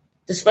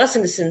 This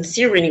person is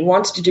sincere and he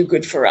wants to do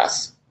good for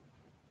us.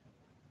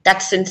 That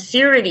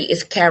sincerity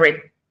is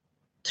carried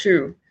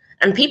through.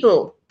 And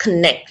people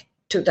connect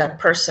to that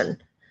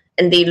person.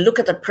 And they look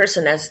at the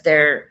person as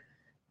their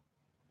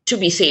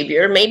to-be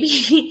savior,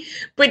 maybe.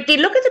 But they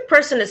look at the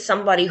person as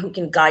somebody who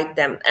can guide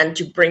them and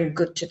to bring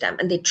good to them.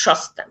 And they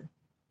trust them.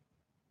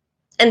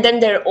 And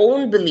then their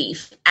own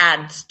belief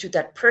adds to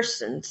that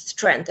person's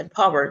strength and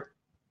power.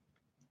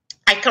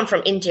 I come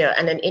from India,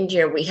 and in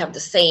India we have the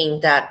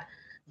saying that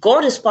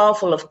God is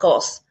powerful, of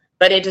course,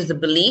 but it is the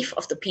belief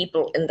of the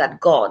people in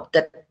that God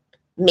that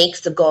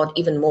makes the God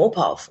even more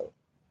powerful.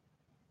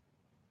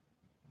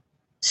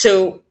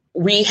 So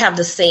we have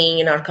the saying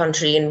in our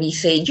country, and we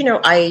say,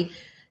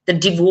 the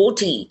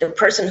devotee, the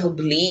person who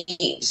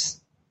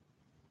believes,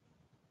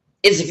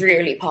 is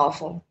really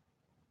powerful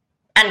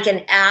and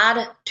can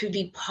add to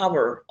the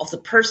power of the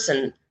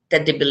person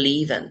that they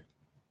believe in.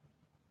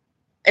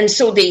 And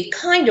so they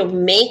kind of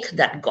make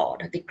that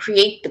God, they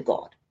create the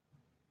God.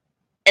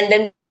 And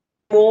then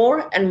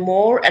more and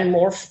more and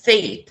more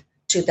faith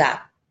to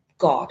that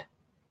God.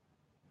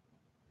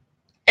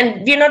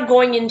 And we're not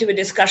going into a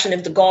discussion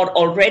if the God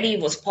already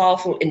was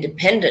powerful,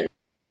 independent.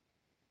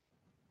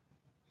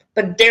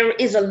 But there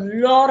is a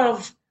lot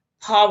of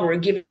power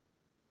given.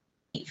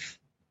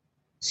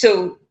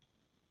 So,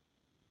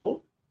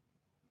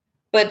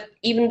 but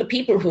even the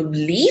people who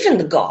believe in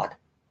the God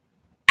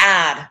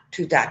add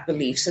to that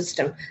belief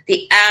system.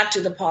 They add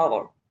to the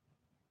power.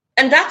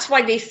 And that's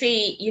why they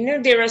say,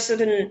 there are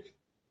certain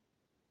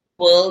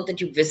world that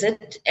you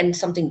visit and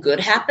something good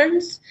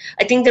happens.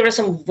 I think there are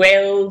some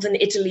wells in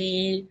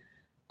Italy.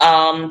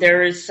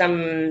 There are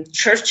some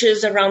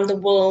churches around the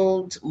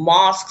world,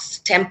 mosques,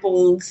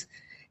 temples.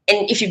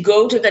 And if you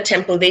go to the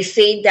temple, they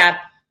say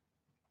that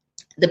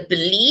the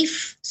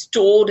belief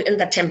stored in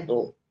the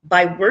temple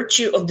by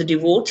virtue of the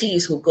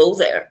devotees who go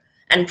there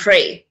and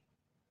pray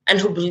and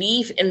who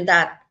believe in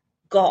that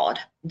God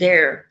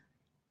there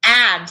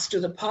adds to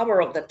the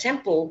power of the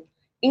temple,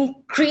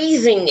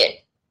 increasing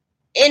it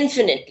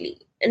infinitely,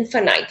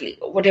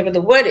 whatever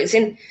the word is.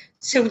 And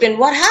so then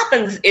what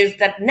happens is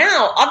that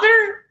now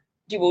other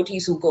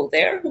devotees who go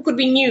there, who could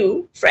be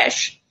new,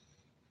 fresh,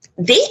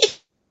 they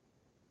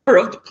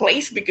of the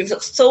place because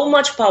of so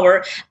much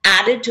power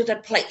added to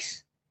that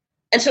place.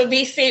 And so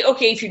they say,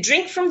 okay, if you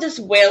drink from this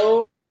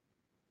well,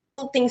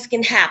 things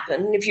can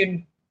happen. If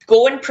you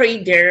go and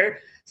pray there,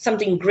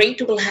 something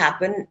great will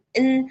happen.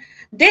 And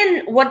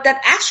then what that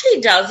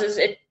actually does is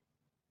it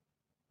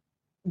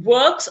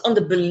works on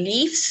the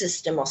belief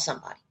system of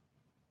somebody.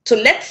 So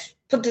let's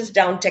put this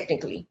down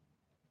technically.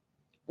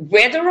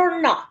 Whether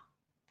or not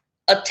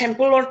a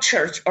temple or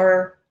church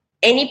or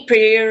any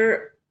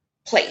prayer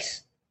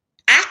place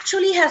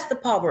actually has the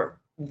power,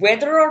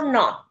 whether or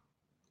not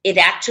it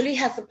actually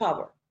has the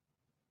power,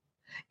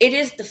 it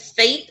is the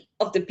faith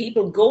of the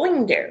people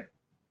going there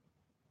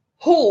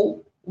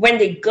who, when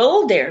they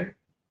go there,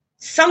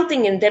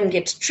 something in them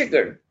gets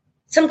triggered.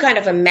 Some kind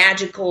of a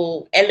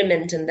magical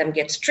element in them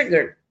gets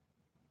triggered.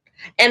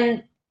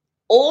 And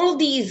all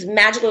these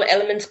magical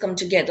elements come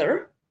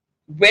together,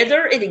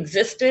 whether it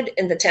existed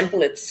in the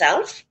temple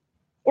itself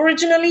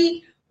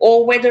originally,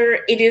 or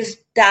whether it is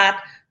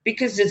that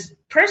because this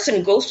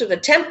person goes to the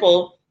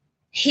temple,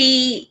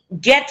 he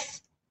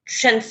gets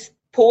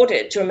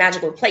transported to a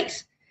magical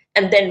place.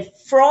 And then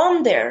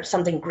from there,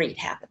 something great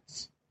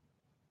happens.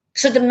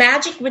 So the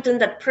magic within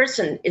that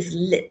person is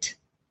lit.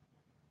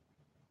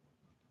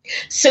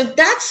 So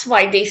that's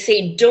why they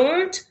say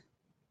don't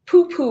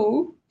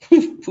poo-poo,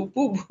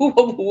 poo-poo,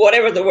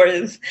 whatever the word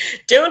is,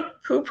 don't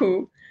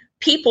poo-poo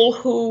people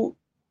who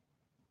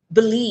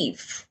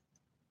believe.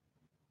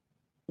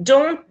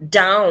 Don't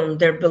down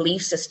their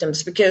belief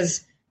systems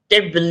because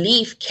their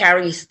belief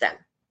carries them.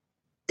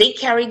 They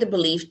carry the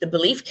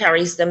belief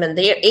carries them, and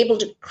they are able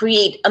to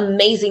create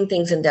amazing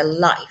things in their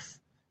life.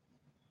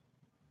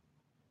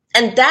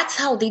 And that's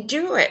how they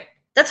do it.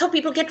 That's how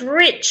people get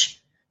rich.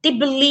 They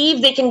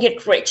believe they can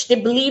get rich. They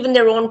believe in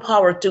their own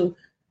power to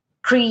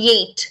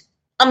create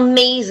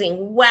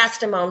amazing,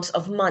 vast amounts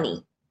of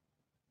money.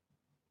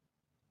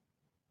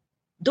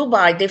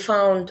 Dubai, they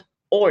found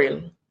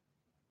oil.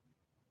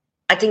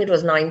 I think it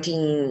was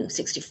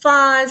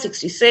 1965,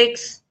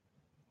 66,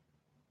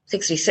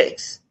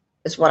 66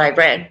 is what I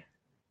read.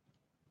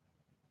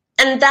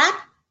 And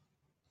that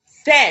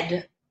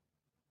fed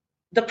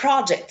the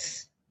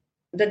projects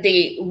that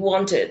they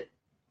wanted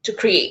to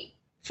create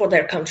for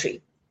their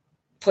country,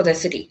 for their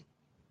city.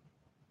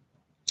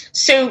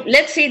 So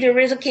let's say there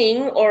is a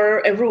king or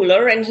a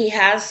ruler and he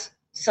has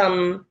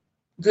some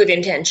good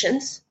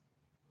intentions,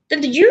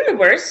 then the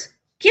universe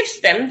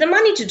gives them the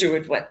money to do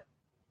it with.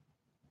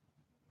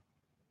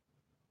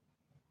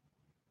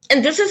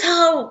 And this is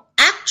how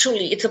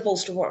actually it's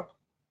supposed to work.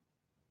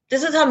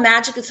 This is how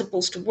magic is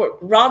supposed to work,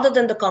 rather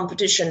than the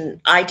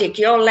competition. I take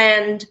your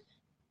land,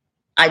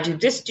 I do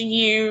this to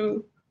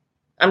you,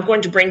 I'm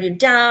going to bring you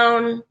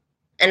down,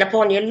 and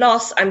upon your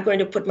loss, I'm going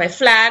to put my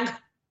flag,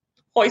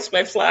 hoist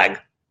my flag.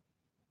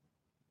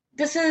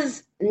 This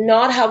is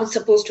not how it's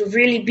supposed to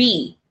really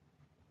be.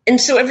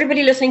 And so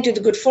everybody listening to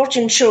the Good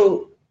Fortune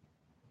Show,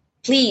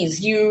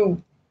 please,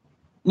 you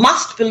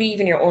must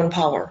believe in your own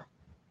power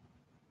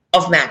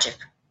of magic.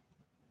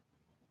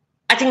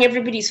 I think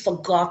everybody's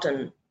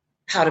forgotten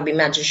how to be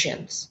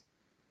magicians.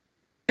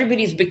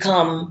 Everybody's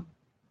become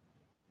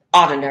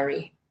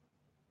ordinary,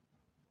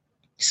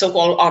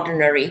 so-called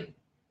ordinary,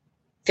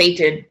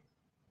 fated,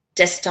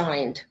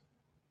 destined,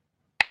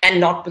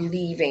 and not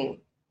believing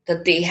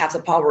that they have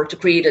the power to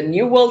create a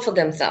new world for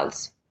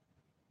themselves.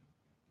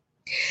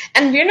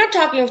 And we're not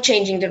talking of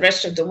changing the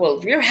rest of the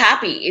world. We're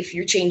happy if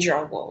you change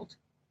your world.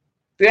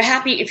 We're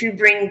happy if you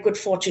bring good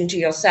fortune to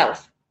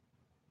yourself.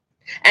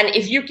 And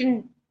if you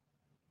can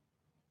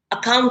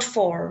account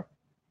for,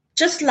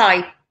 just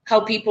like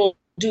how people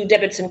do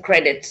debits and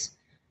credits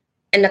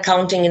and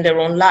accounting in their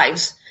own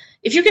lives,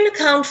 if you can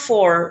account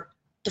for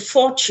the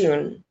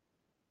fortune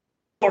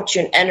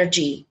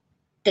energy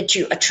that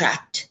you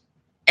attract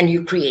and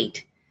you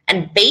create,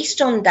 and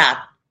based on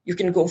that, you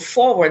can go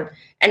forward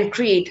and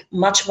create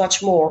much,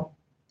 much more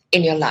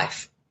in your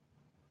life.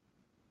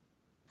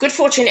 Good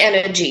fortune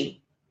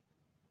energy,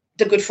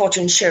 the Good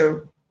Fortune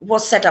Show,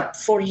 was set up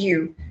for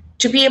you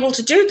to be able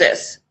to do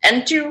this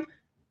and to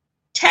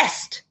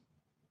test,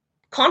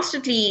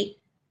 constantly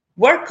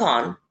work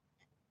on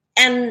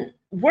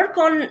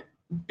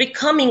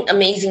becoming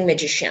amazing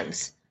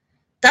magicians.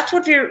 That's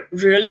what we're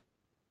really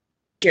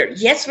here.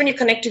 Yes, when you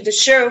connect to the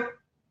show,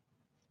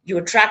 you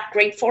attract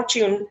great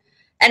fortune.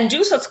 And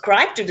do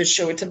subscribe to the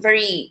show. It's a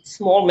very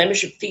small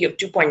membership fee of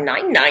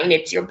 $2.99.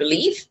 It's your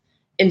belief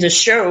in the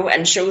show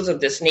and shows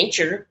of this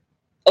nature.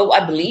 Oh,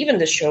 I believe in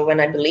the show,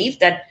 and I believe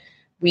that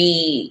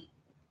we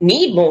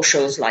need more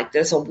shows like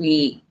this, or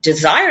we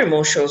desire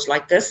more shows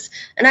like this.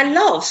 And I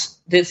love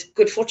this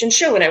Good Fortune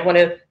Show, and I want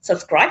to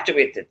subscribe to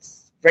it.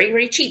 It's very,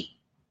 very cheap.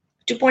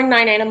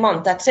 $2.99 a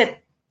month. That's it.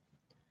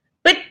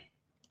 But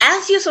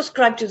as you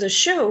subscribe to the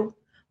show,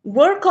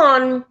 work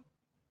on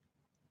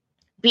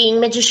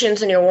being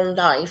magicians in your own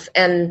life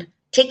and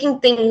taking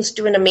things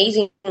to an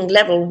amazing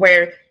level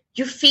where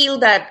you feel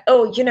that,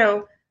 oh,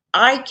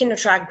 I can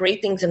attract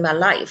great things in my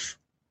life.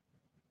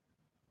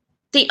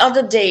 The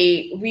other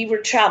day we were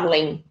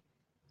traveling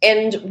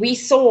and we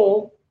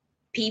saw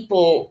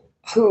people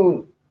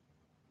who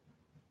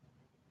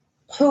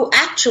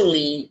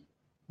actually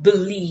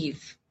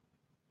believe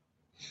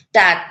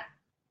that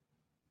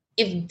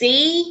if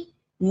they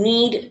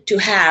need to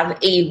have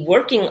a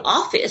working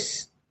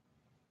office,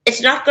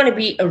 it's not going to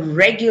be a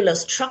regular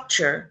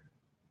structure,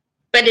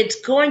 but it's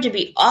going to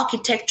be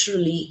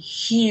architecturally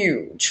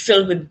huge,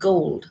 filled with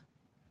gold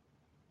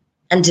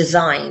and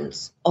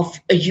designs of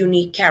a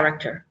unique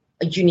character,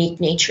 a unique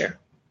nature.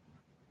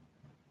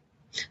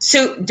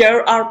 So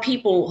there are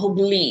people who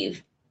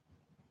believe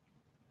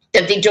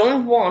that they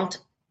don't want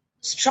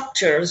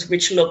structures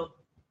which look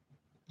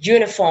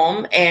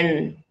uniform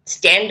and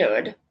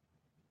standard,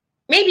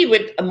 maybe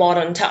with a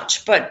modern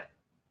touch, but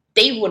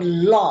they would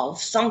love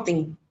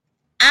something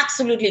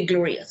absolutely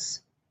glorious.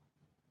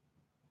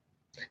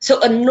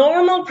 So a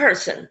normal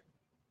person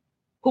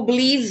who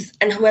believes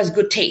and who has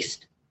good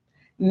taste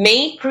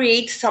may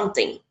create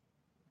something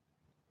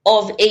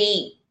of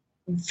a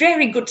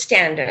very good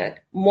standard,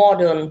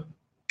 modern,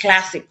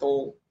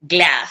 classical,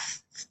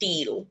 glass,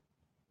 steel,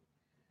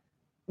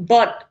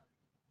 but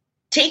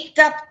take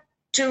that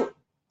to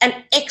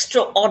an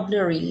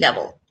extraordinary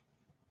level.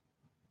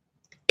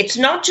 It's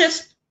not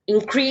just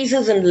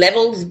increases in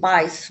levels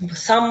by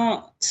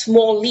some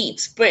small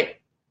leaps, but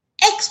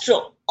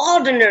extraordinary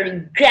extraordinary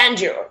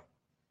grandeur.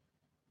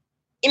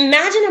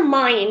 Imagine a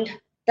mind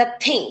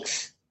that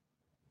thinks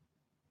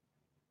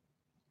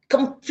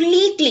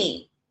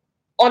completely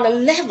on a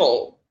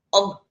level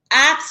of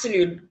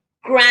absolute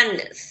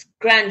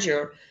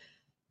grandeur.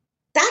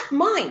 That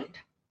mind,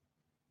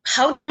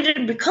 how did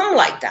it become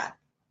like that?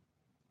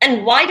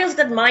 And why does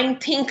that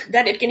mind think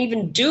that it can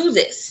even do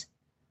this?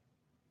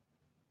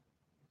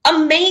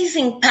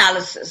 Amazing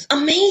palaces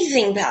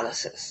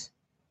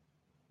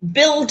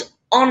built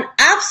on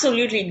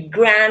absolutely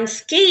grand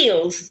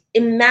scales.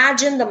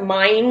 Imagine the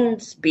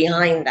minds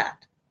behind that.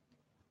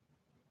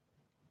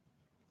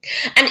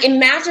 And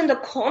imagine the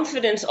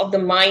confidence of the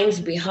minds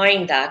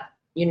behind that.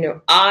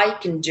 I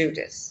can do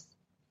this.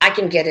 I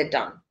can get it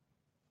done.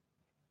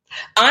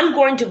 I'm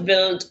going to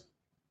build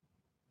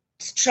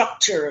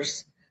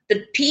structures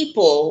that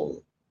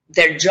people,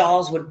 their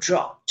jaws would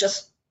drop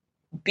just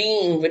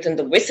being within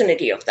the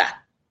vicinity of that.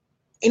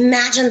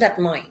 Imagine that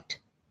mind.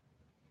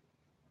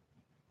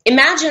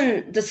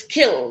 Imagine the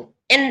skill,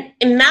 and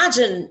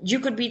imagine you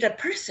could be that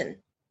person.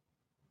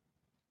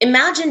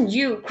 Imagine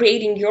you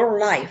creating your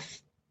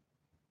life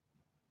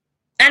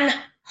and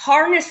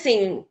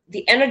harnessing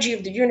the energy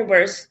of the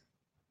universe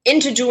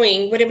into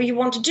doing whatever you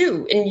want to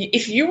do. And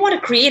if you want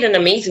to create an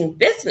amazing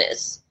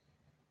business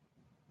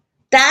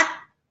that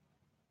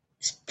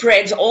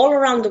spreads all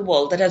around the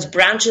world, that has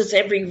branches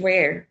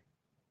everywhere,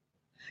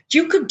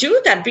 you could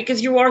do that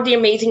because you are the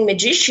amazing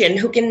magician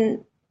who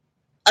can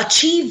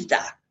achieve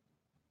that.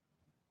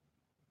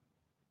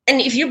 And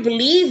if you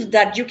believe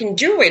that you can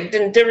do it,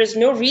 then there is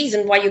no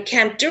reason why you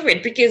can't do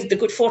it, because the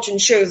good fortune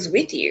shows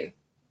with you.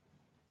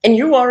 And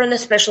you are in a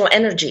special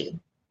energy.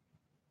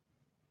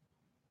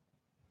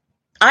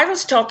 I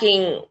was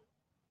talking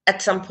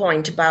at some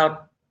point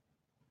about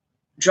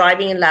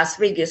driving in Las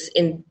Vegas.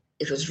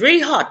 It was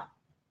really hot.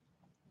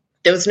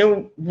 There was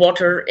no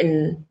water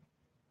in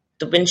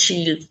the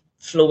windshield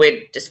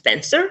fluid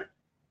dispenser,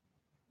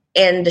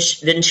 and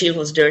the windshield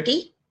was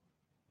dirty.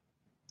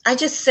 I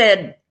just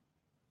said,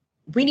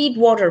 we need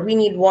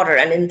water.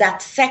 And in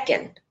that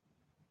second,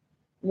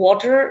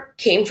 water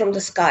came from the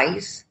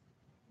skies,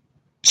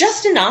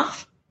 just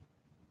enough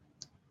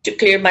to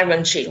clear my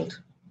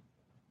windshield.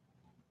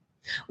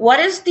 What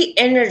is the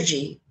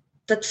energy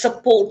that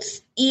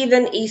supports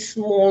even a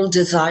small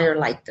desire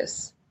like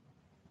this?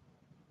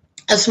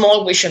 A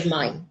small wish of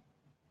mine,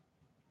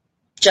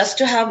 just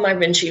to have my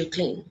windshield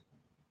clean.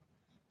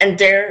 And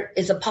there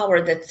is a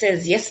power that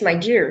says, yes, my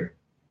dear,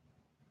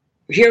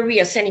 here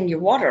we are sending you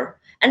water.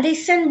 And they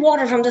send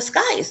water from the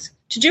skies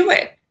to do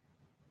it.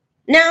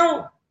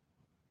 Now,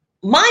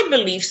 my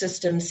belief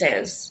system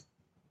says,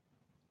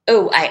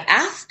 oh, I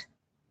asked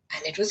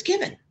and it was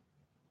given.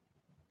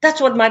 That's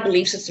what my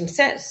belief system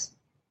says.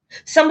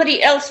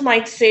 Somebody else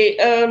might say,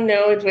 oh,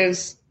 no, it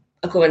was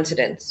a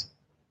coincidence.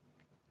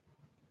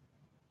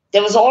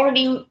 There was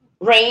already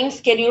rain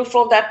scheduled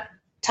for that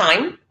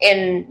time,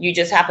 and you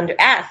just happened to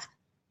ask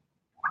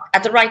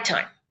at the right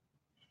time.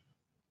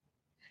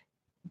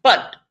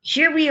 But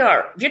here we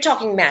are. We're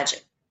talking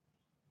magic.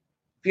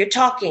 We're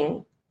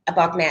talking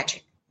about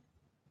magic.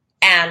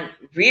 And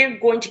we're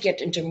going to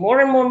get into more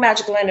and more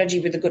magical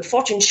energy with the Good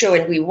Fortune Show,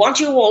 and we want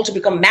you all to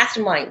become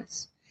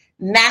masterminds,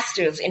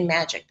 masters in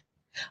magic.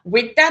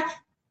 With that,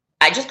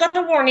 I just got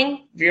a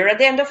warning. We're at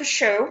the end of a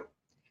show,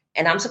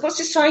 and I'm supposed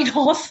to sign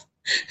off.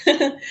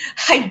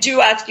 I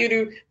do ask you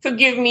to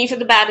forgive me for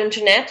the bad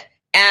internet,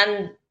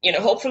 and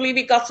hopefully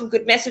we got some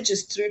good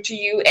messages through to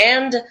you.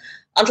 And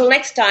until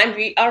next time,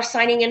 we are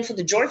signing in for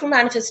the Joyful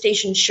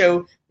Manifestation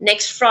Show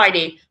next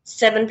Friday,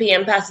 7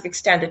 p.m. Pacific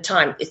Standard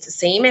Time. It's the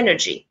same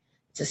energy.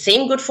 It's the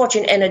same good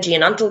fortune energy.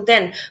 And until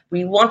then,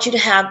 we want you to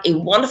have a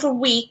wonderful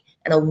week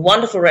and a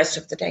wonderful rest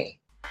of the day.